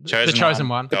or the chosen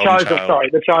one? The chosen.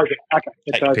 Sorry, the chosen. Okay,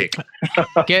 the chosen.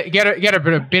 Get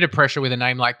a bit of pressure with a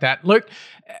name like that. Luke,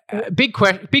 big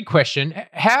question.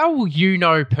 How will you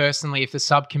know personally if the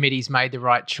subcommittee's made the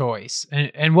right choice?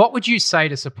 And what would you say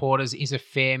to supporters is a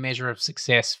fair measure of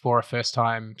success for a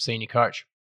first-time senior coach?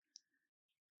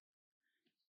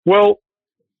 Well,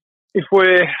 if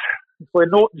we're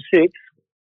 0-6,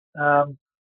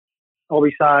 I'll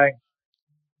be saying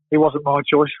he wasn't my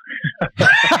choice.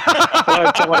 I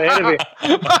had someone ahead of him.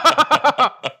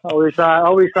 I'll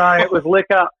be saying it was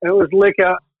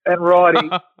Liquor and Righty.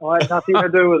 I had nothing to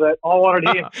do with it. I wanted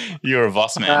him. You're a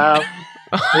boss man.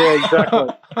 Yeah,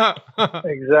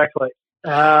 exactly.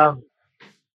 No,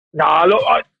 look.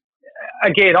 I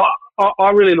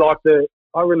really like the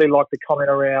comment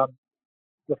around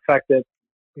the fact that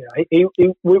we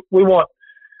want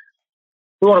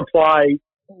to play.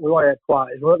 We want our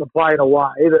players. We want to play in a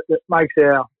way that makes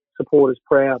our supporters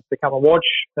proud to come and watch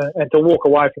and to walk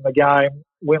away from the game,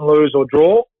 win, lose or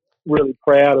draw, really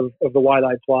proud of the way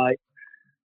they play.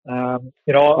 I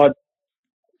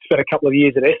spent a couple of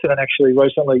years at Essendon actually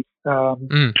recently,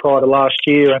 prior to last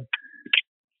year,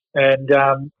 and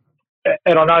I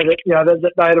know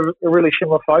that they had a really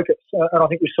similar focus, and I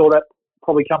think we saw that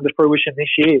probably come to fruition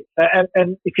this year.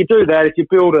 And if you do that, if you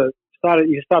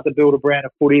start to build a brand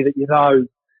of footy that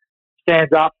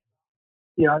stands up,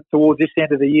 towards this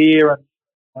end of the year,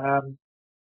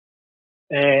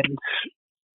 and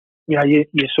you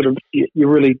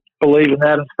really believe in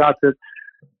that and start to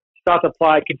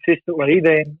play consistently,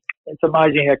 then it's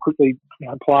amazing how quickly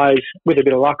players, with a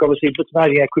bit of luck obviously, but it's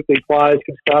amazing how quickly players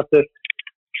can start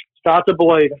to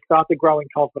believe and start to grow in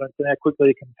confidence and how quickly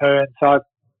it can turn. So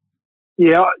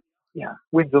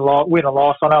win and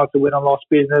loss. I know it's a win and loss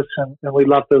business, and we'd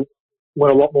love to win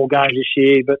a lot more games this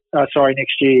year,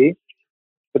 next year.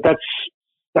 But that's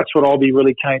what I'll be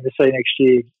really keen to see next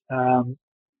year.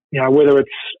 Whether it's,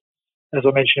 as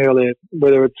I mentioned earlier,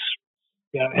 whether it's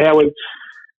how we're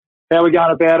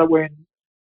going about it when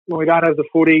we don't have the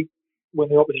footy, when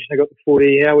the opposition have got the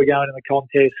footy, how we're going in the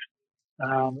contest,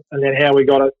 and then how we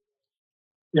got it.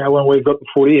 When we've got the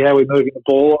footy, how we're moving the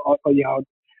ball.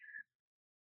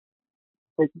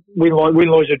 Win,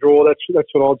 lose or draw. That's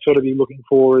what I'd sort of be looking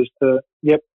for. Is to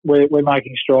we're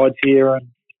making strides here, and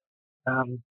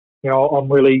I'm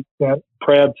really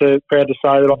proud to say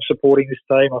that I'm supporting this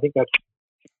team. I think that's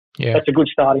a good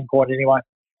starting point anyway.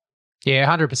 Yeah,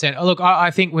 100%. Look,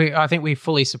 I think we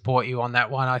fully support you on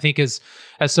that one. I think as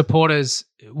supporters,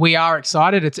 we are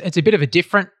excited. It's a bit of a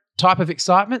different type of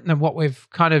excitement than what we've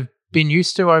kind of been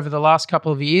used to over the last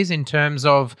couple of years in terms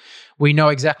of we know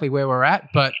exactly where we're at.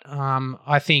 But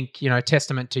I think,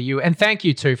 testament to you. And thank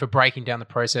you, too, for breaking down the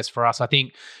process for us. I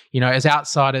think, as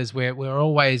outsiders, we're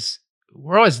always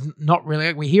not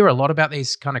really, we hear a lot about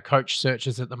these kind of coach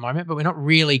searches at the moment, but we're not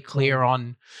really clear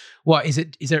on is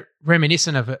it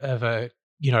reminiscent of a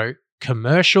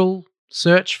commercial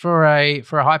search for a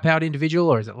high-powered individual,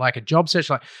 or is it like a job search?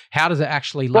 Like, how does it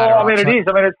actually ladder up? Well, I mean, it is.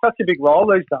 I mean, it's such a big role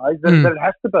these days that it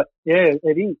has to be. Yeah,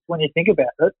 it is. When you think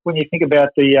about it, when you think about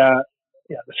the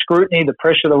scrutiny, the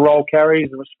pressure the role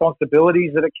carries, the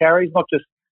responsibilities that it carries, not just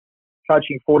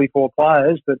coaching 44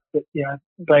 players, but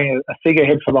being a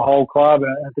figurehead for the whole club,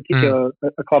 and in particular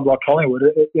a club like Collingwood,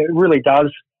 it really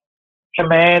does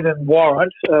command and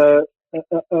warrant a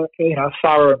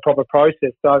thorough and proper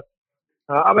process. So,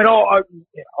 I mean, I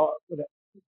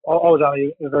was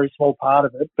only a very small part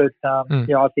of it, but I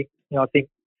think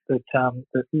that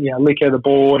Licker, the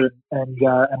board, and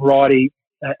Righty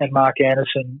and Mark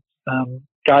Anderson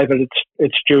gave it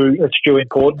its due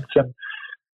importance and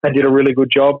did a really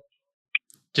good job.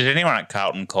 Did anyone at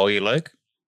Carlton call you, Luke?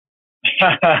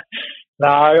 No,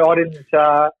 I didn't.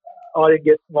 My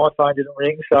phone didn't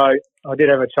ring, so I did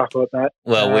have a chuckle at that.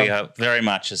 Well, we are very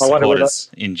much as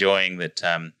supporters enjoying that.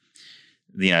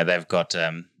 They've got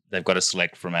a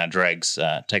select from our dregs.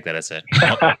 Take that as a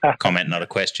comment, not a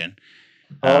question.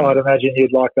 I'd imagine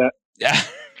you'd like that. Yeah.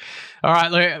 All right,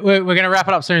 Luke, we're going to wrap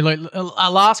it up soon, Luke.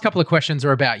 Our last couple of questions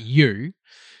are about you.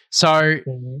 So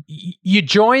you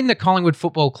joined the Collingwood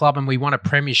Football Club and we won a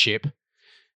premiership.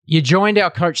 You joined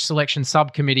our coach selection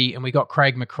subcommittee and we got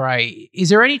Craig McRae. Is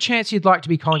there any chance you'd like to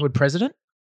be Collingwood president?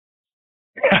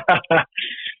 Is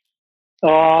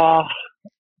that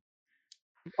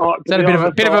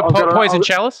a bit of a poison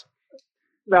chalice?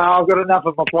 No, I've got enough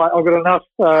of my plate. I've got enough.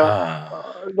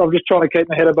 I'm just trying to keep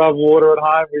my head above water at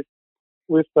home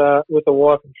with a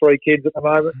wife and 3 kids at the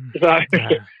moment. So,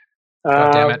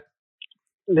 God damn it.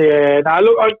 Yeah, no,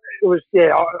 look, it was,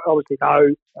 I obviously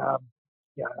know,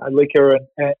 Licker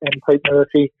and Pete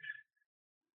Murphy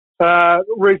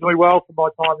reasonably well for my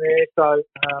time there. So,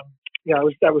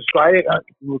 that was great. A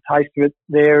little taste of it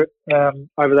there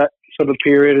over that sort of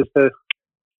period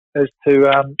as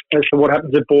to what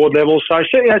happens at board level. So,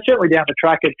 certainly down the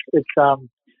track, it's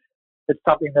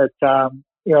something that I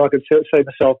could see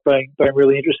myself being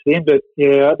really interested in. But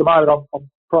at the moment, I'm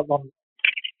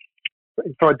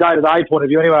from a day-to-day point of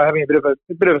view, anyway, having a bit of a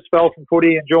spell from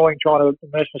footy, enjoying trying to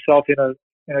immerse myself in a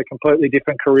completely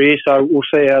different career. So we'll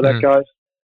see how that goes.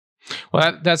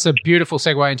 Well, that's a beautiful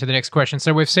segue into the next question.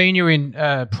 So we've seen you in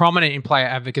prominent in player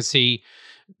advocacy,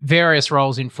 various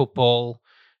roles in football.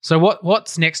 So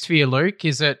what's next for you, Luke?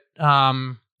 Is it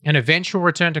an eventual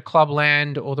return to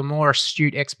clubland, or the more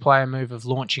astute ex-player move of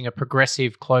launching a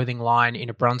progressive clothing line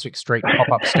in a Brunswick Street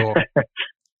pop-up store?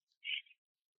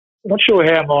 I'm not sure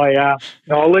how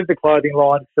I'll leave the clothing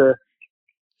line for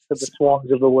the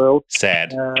Swans of the world.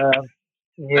 Sad.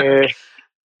 Yeah.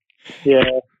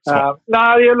 Look, as I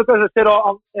said,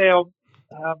 I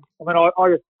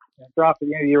got drafted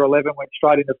in year 11, went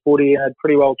straight into footy and had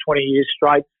pretty well 20 years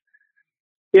straight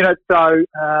in it. So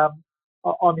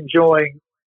I'm enjoying,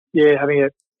 having I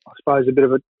suppose, a bit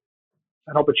of an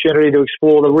opportunity to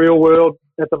explore the real world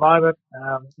at the moment.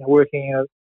 Working in a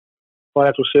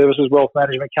financial services wealth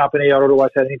management company, I'd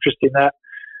always had an interest in that.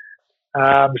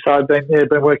 So I've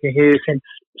been working here since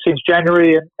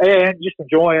January and just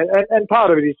enjoying it. And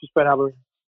part of it is just being able to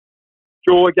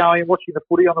enjoy going and watching the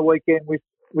footy on the weekend with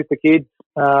the kids.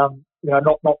 Not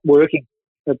working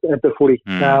at the footy.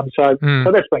 So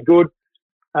that's been good.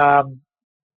 I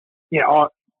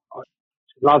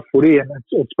love footy and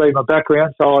it's been my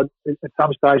background. So at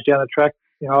some stage down the track,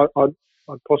 I'd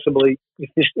possibly, if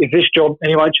this job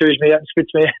anyway choose me up and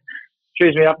spits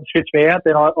me out,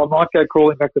 then I might go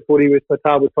crawling back to footy with my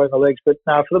tail between my legs. But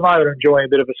no, for the moment, I'm enjoying a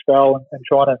bit of a spell and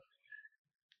trying to.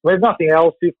 There's nothing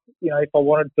else. If I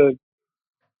wanted to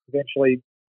eventually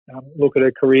look at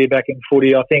a career back in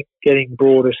footy, I think getting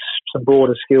some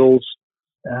broader skills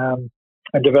and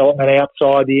development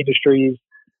outside the industry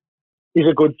is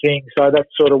a good thing. So that's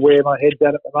sort of where my head's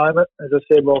at the moment. As I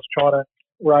said, whilst trying to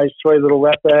raise 3 little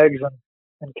rat bags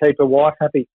and keep a wife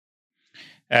happy.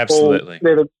 Absolutely.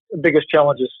 They're the biggest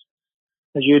challenges,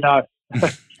 as you know.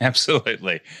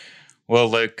 Absolutely. Well,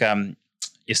 Luke,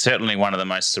 you're certainly one of the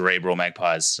most cerebral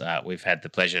Magpies we've had the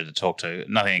pleasure to talk to.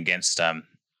 Nothing against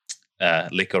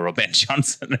Licker or Ben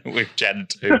Johnson who we've chatted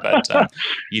to, but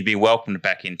you'd be welcomed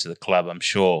back into the club, I'm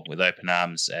sure, with open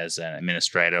arms as an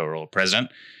administrator or president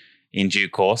in due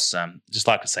course. Just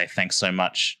like to say thanks so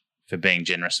much for being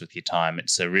generous with your time.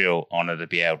 It's a real honour to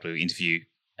be able to interview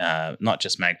not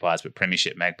just Magpies, but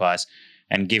Premiership Magpies,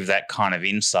 and give that kind of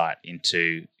insight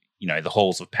into, the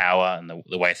halls of power and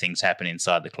the way things happen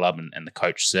inside the club and the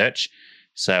coach search.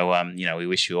 So, we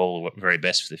wish you all the very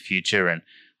best for the future, and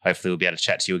hopefully we'll be able to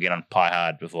chat to you again on Pie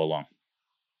Hard before long.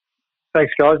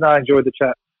 Thanks, guys. No, I enjoyed the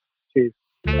chat. Cheers.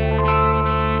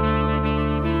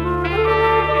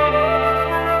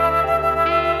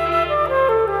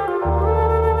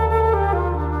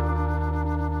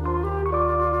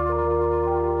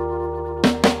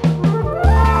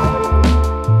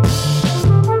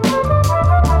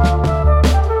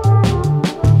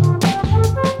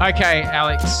 Okay,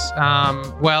 Alex.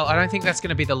 Well, I don't think that's going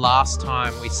to be the last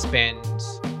time we spend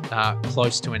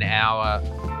close to an hour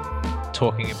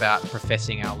talking about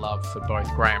professing our love for both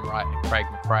Graham Wright and Craig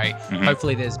McRae. Mm-hmm.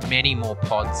 Hopefully there's many more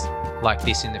pods like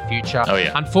this in the future. Oh,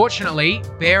 yeah. Unfortunately,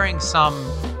 bearing some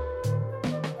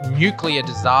nuclear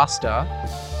disaster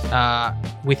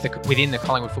within the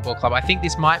Collingwood Football Club, I think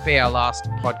this might be our last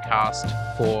podcast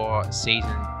for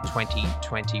season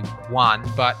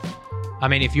 2021. But, I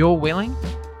mean, if you're willing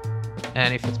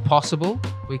and if it's possible,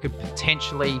 we could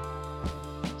potentially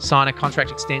sign a contract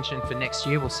extension for next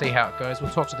year. We'll see how it goes.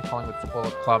 We'll talk to the Collingwood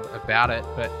Football Club about it.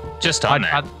 But just on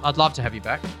that, I'd love to have you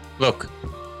back. Look,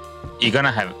 you're going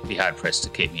to be hard pressed to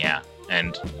keep me out.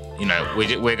 And, you know,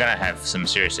 we're going to have some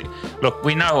serious... Look,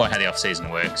 we know how the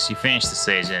off-season works. You finish the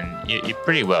season, you're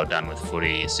pretty well done with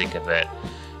footy. You're sick of it.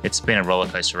 It's been a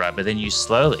rollercoaster ride. But then you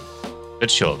slowly,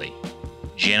 but surely,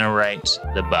 generate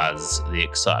the buzz, the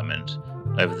excitement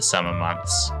over the summer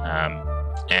months.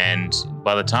 And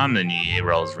by the time the new year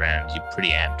rolls around, you're pretty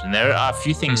amped. And there are a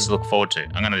few things to look forward to.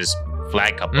 I'm going to just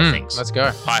flag a couple of things. Let's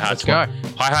go. Let's go.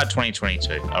 Pie Hard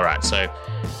 2022. All right. So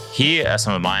here are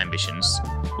some of my ambitions.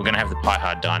 We're going to have the Pie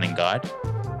Hard Dining Guide.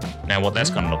 Now, what that's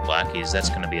going to look like is that's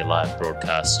going to be a live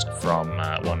broadcast from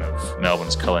one of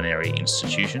Melbourne's culinary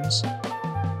institutions.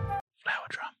 Flower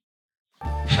drum.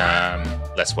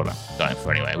 That's what I'm going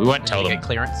for anyway. We won't tell them. Get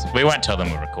clearance. We won't tell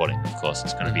them we're recording. Of course,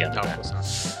 it's going to be under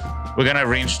We're going to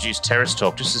reintroduce Terrace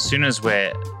Talk just as soon as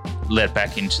we're let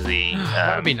back into the...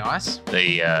 that would be nice.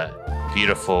 The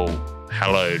beautiful,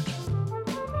 hallowed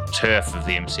turf of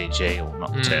the MCG, or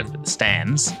not the turf, but the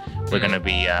stands. We're going to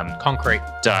be... concrete.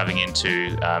 Diving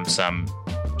into some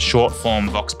short-form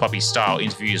Vox Poppy style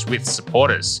interviews with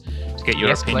supporters to get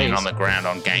your opinion on the ground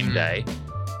on game day.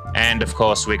 And, of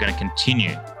course, we're going to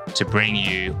continue to bring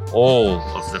you all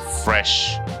of the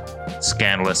fresh,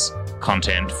 scandalous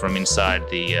content from inside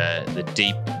the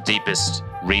deepest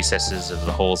recesses of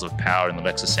the halls of power in the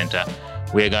Lexus Centre.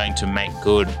 We're going to make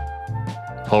good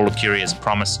Paul Licuria's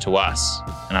promise to us,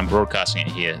 and I'm broadcasting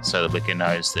it here so that Licker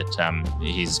knows that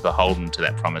he's beholden to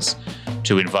that promise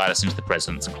to invite us into the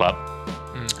President's Club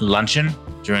luncheon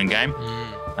during game.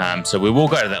 So we will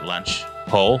go to that lunch,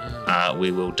 Paul.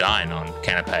 We will dine on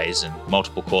canapes and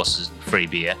multiple courses and free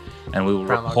beer, and we will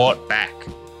report back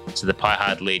to the Pie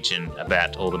Hard Legion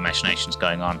about all the machinations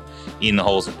going on in the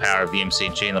halls of power of the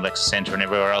MCG and the Lexus Centre and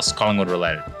everywhere else Collingwood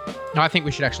related. No, I think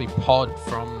we should actually pod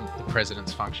from the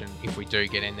President's function if we do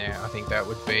get in there. I think that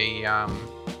would be...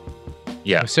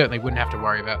 We certainly wouldn't have to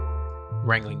worry about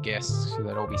wrangling guests, so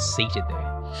they'd all be seated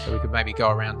there. So we could maybe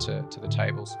go around to the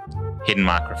tables. Hidden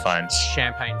microphones.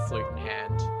 Champagne flute in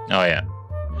hand. Oh, yeah.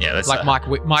 Yeah, that's... Like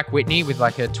Mike Whitney with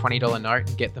like a $20 note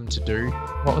and get them to do...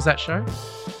 What was that show?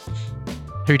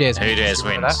 Who Dares Wins. Who Dares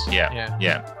Wins.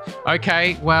 Yeah.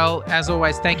 Okay, well, as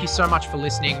always, thank you so much for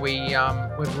listening.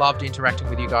 We've loved interacting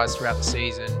with you guys throughout the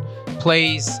season.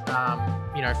 Please,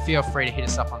 feel free to hit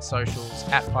us up on socials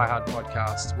at Pie Hard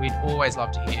Podcast. We'd always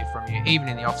love to hear from you, even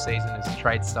in the off season as the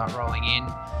trades start rolling in.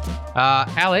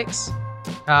 Alex,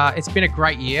 it's been a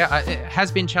great year. It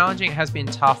has been challenging, it has been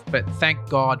tough, but thank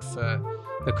God for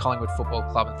the Collingwood Football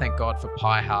Club and thank God for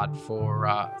Pie Hard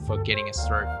for getting us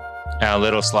through. Our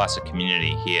little slice of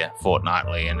community here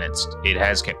fortnightly, and it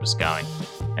has kept us going.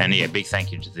 And yeah, big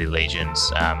thank you to the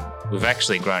Legions. We've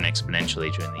actually grown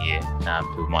exponentially during the year.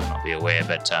 People might not be aware,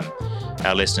 but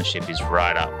our listenership is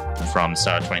right up from the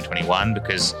start of 2021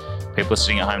 because people are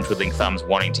sitting at home twiddling thumbs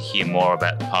wanting to hear more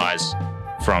about the Pies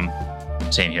from the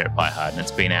team here at Pie Hard. And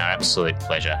it's been our absolute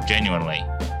pleasure, genuinely,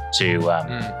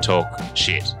 to talk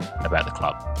shit about the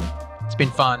club. It's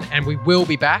been fun, and we will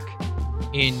be back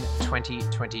in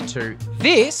 2022.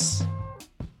 This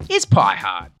is Pie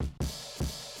Hard.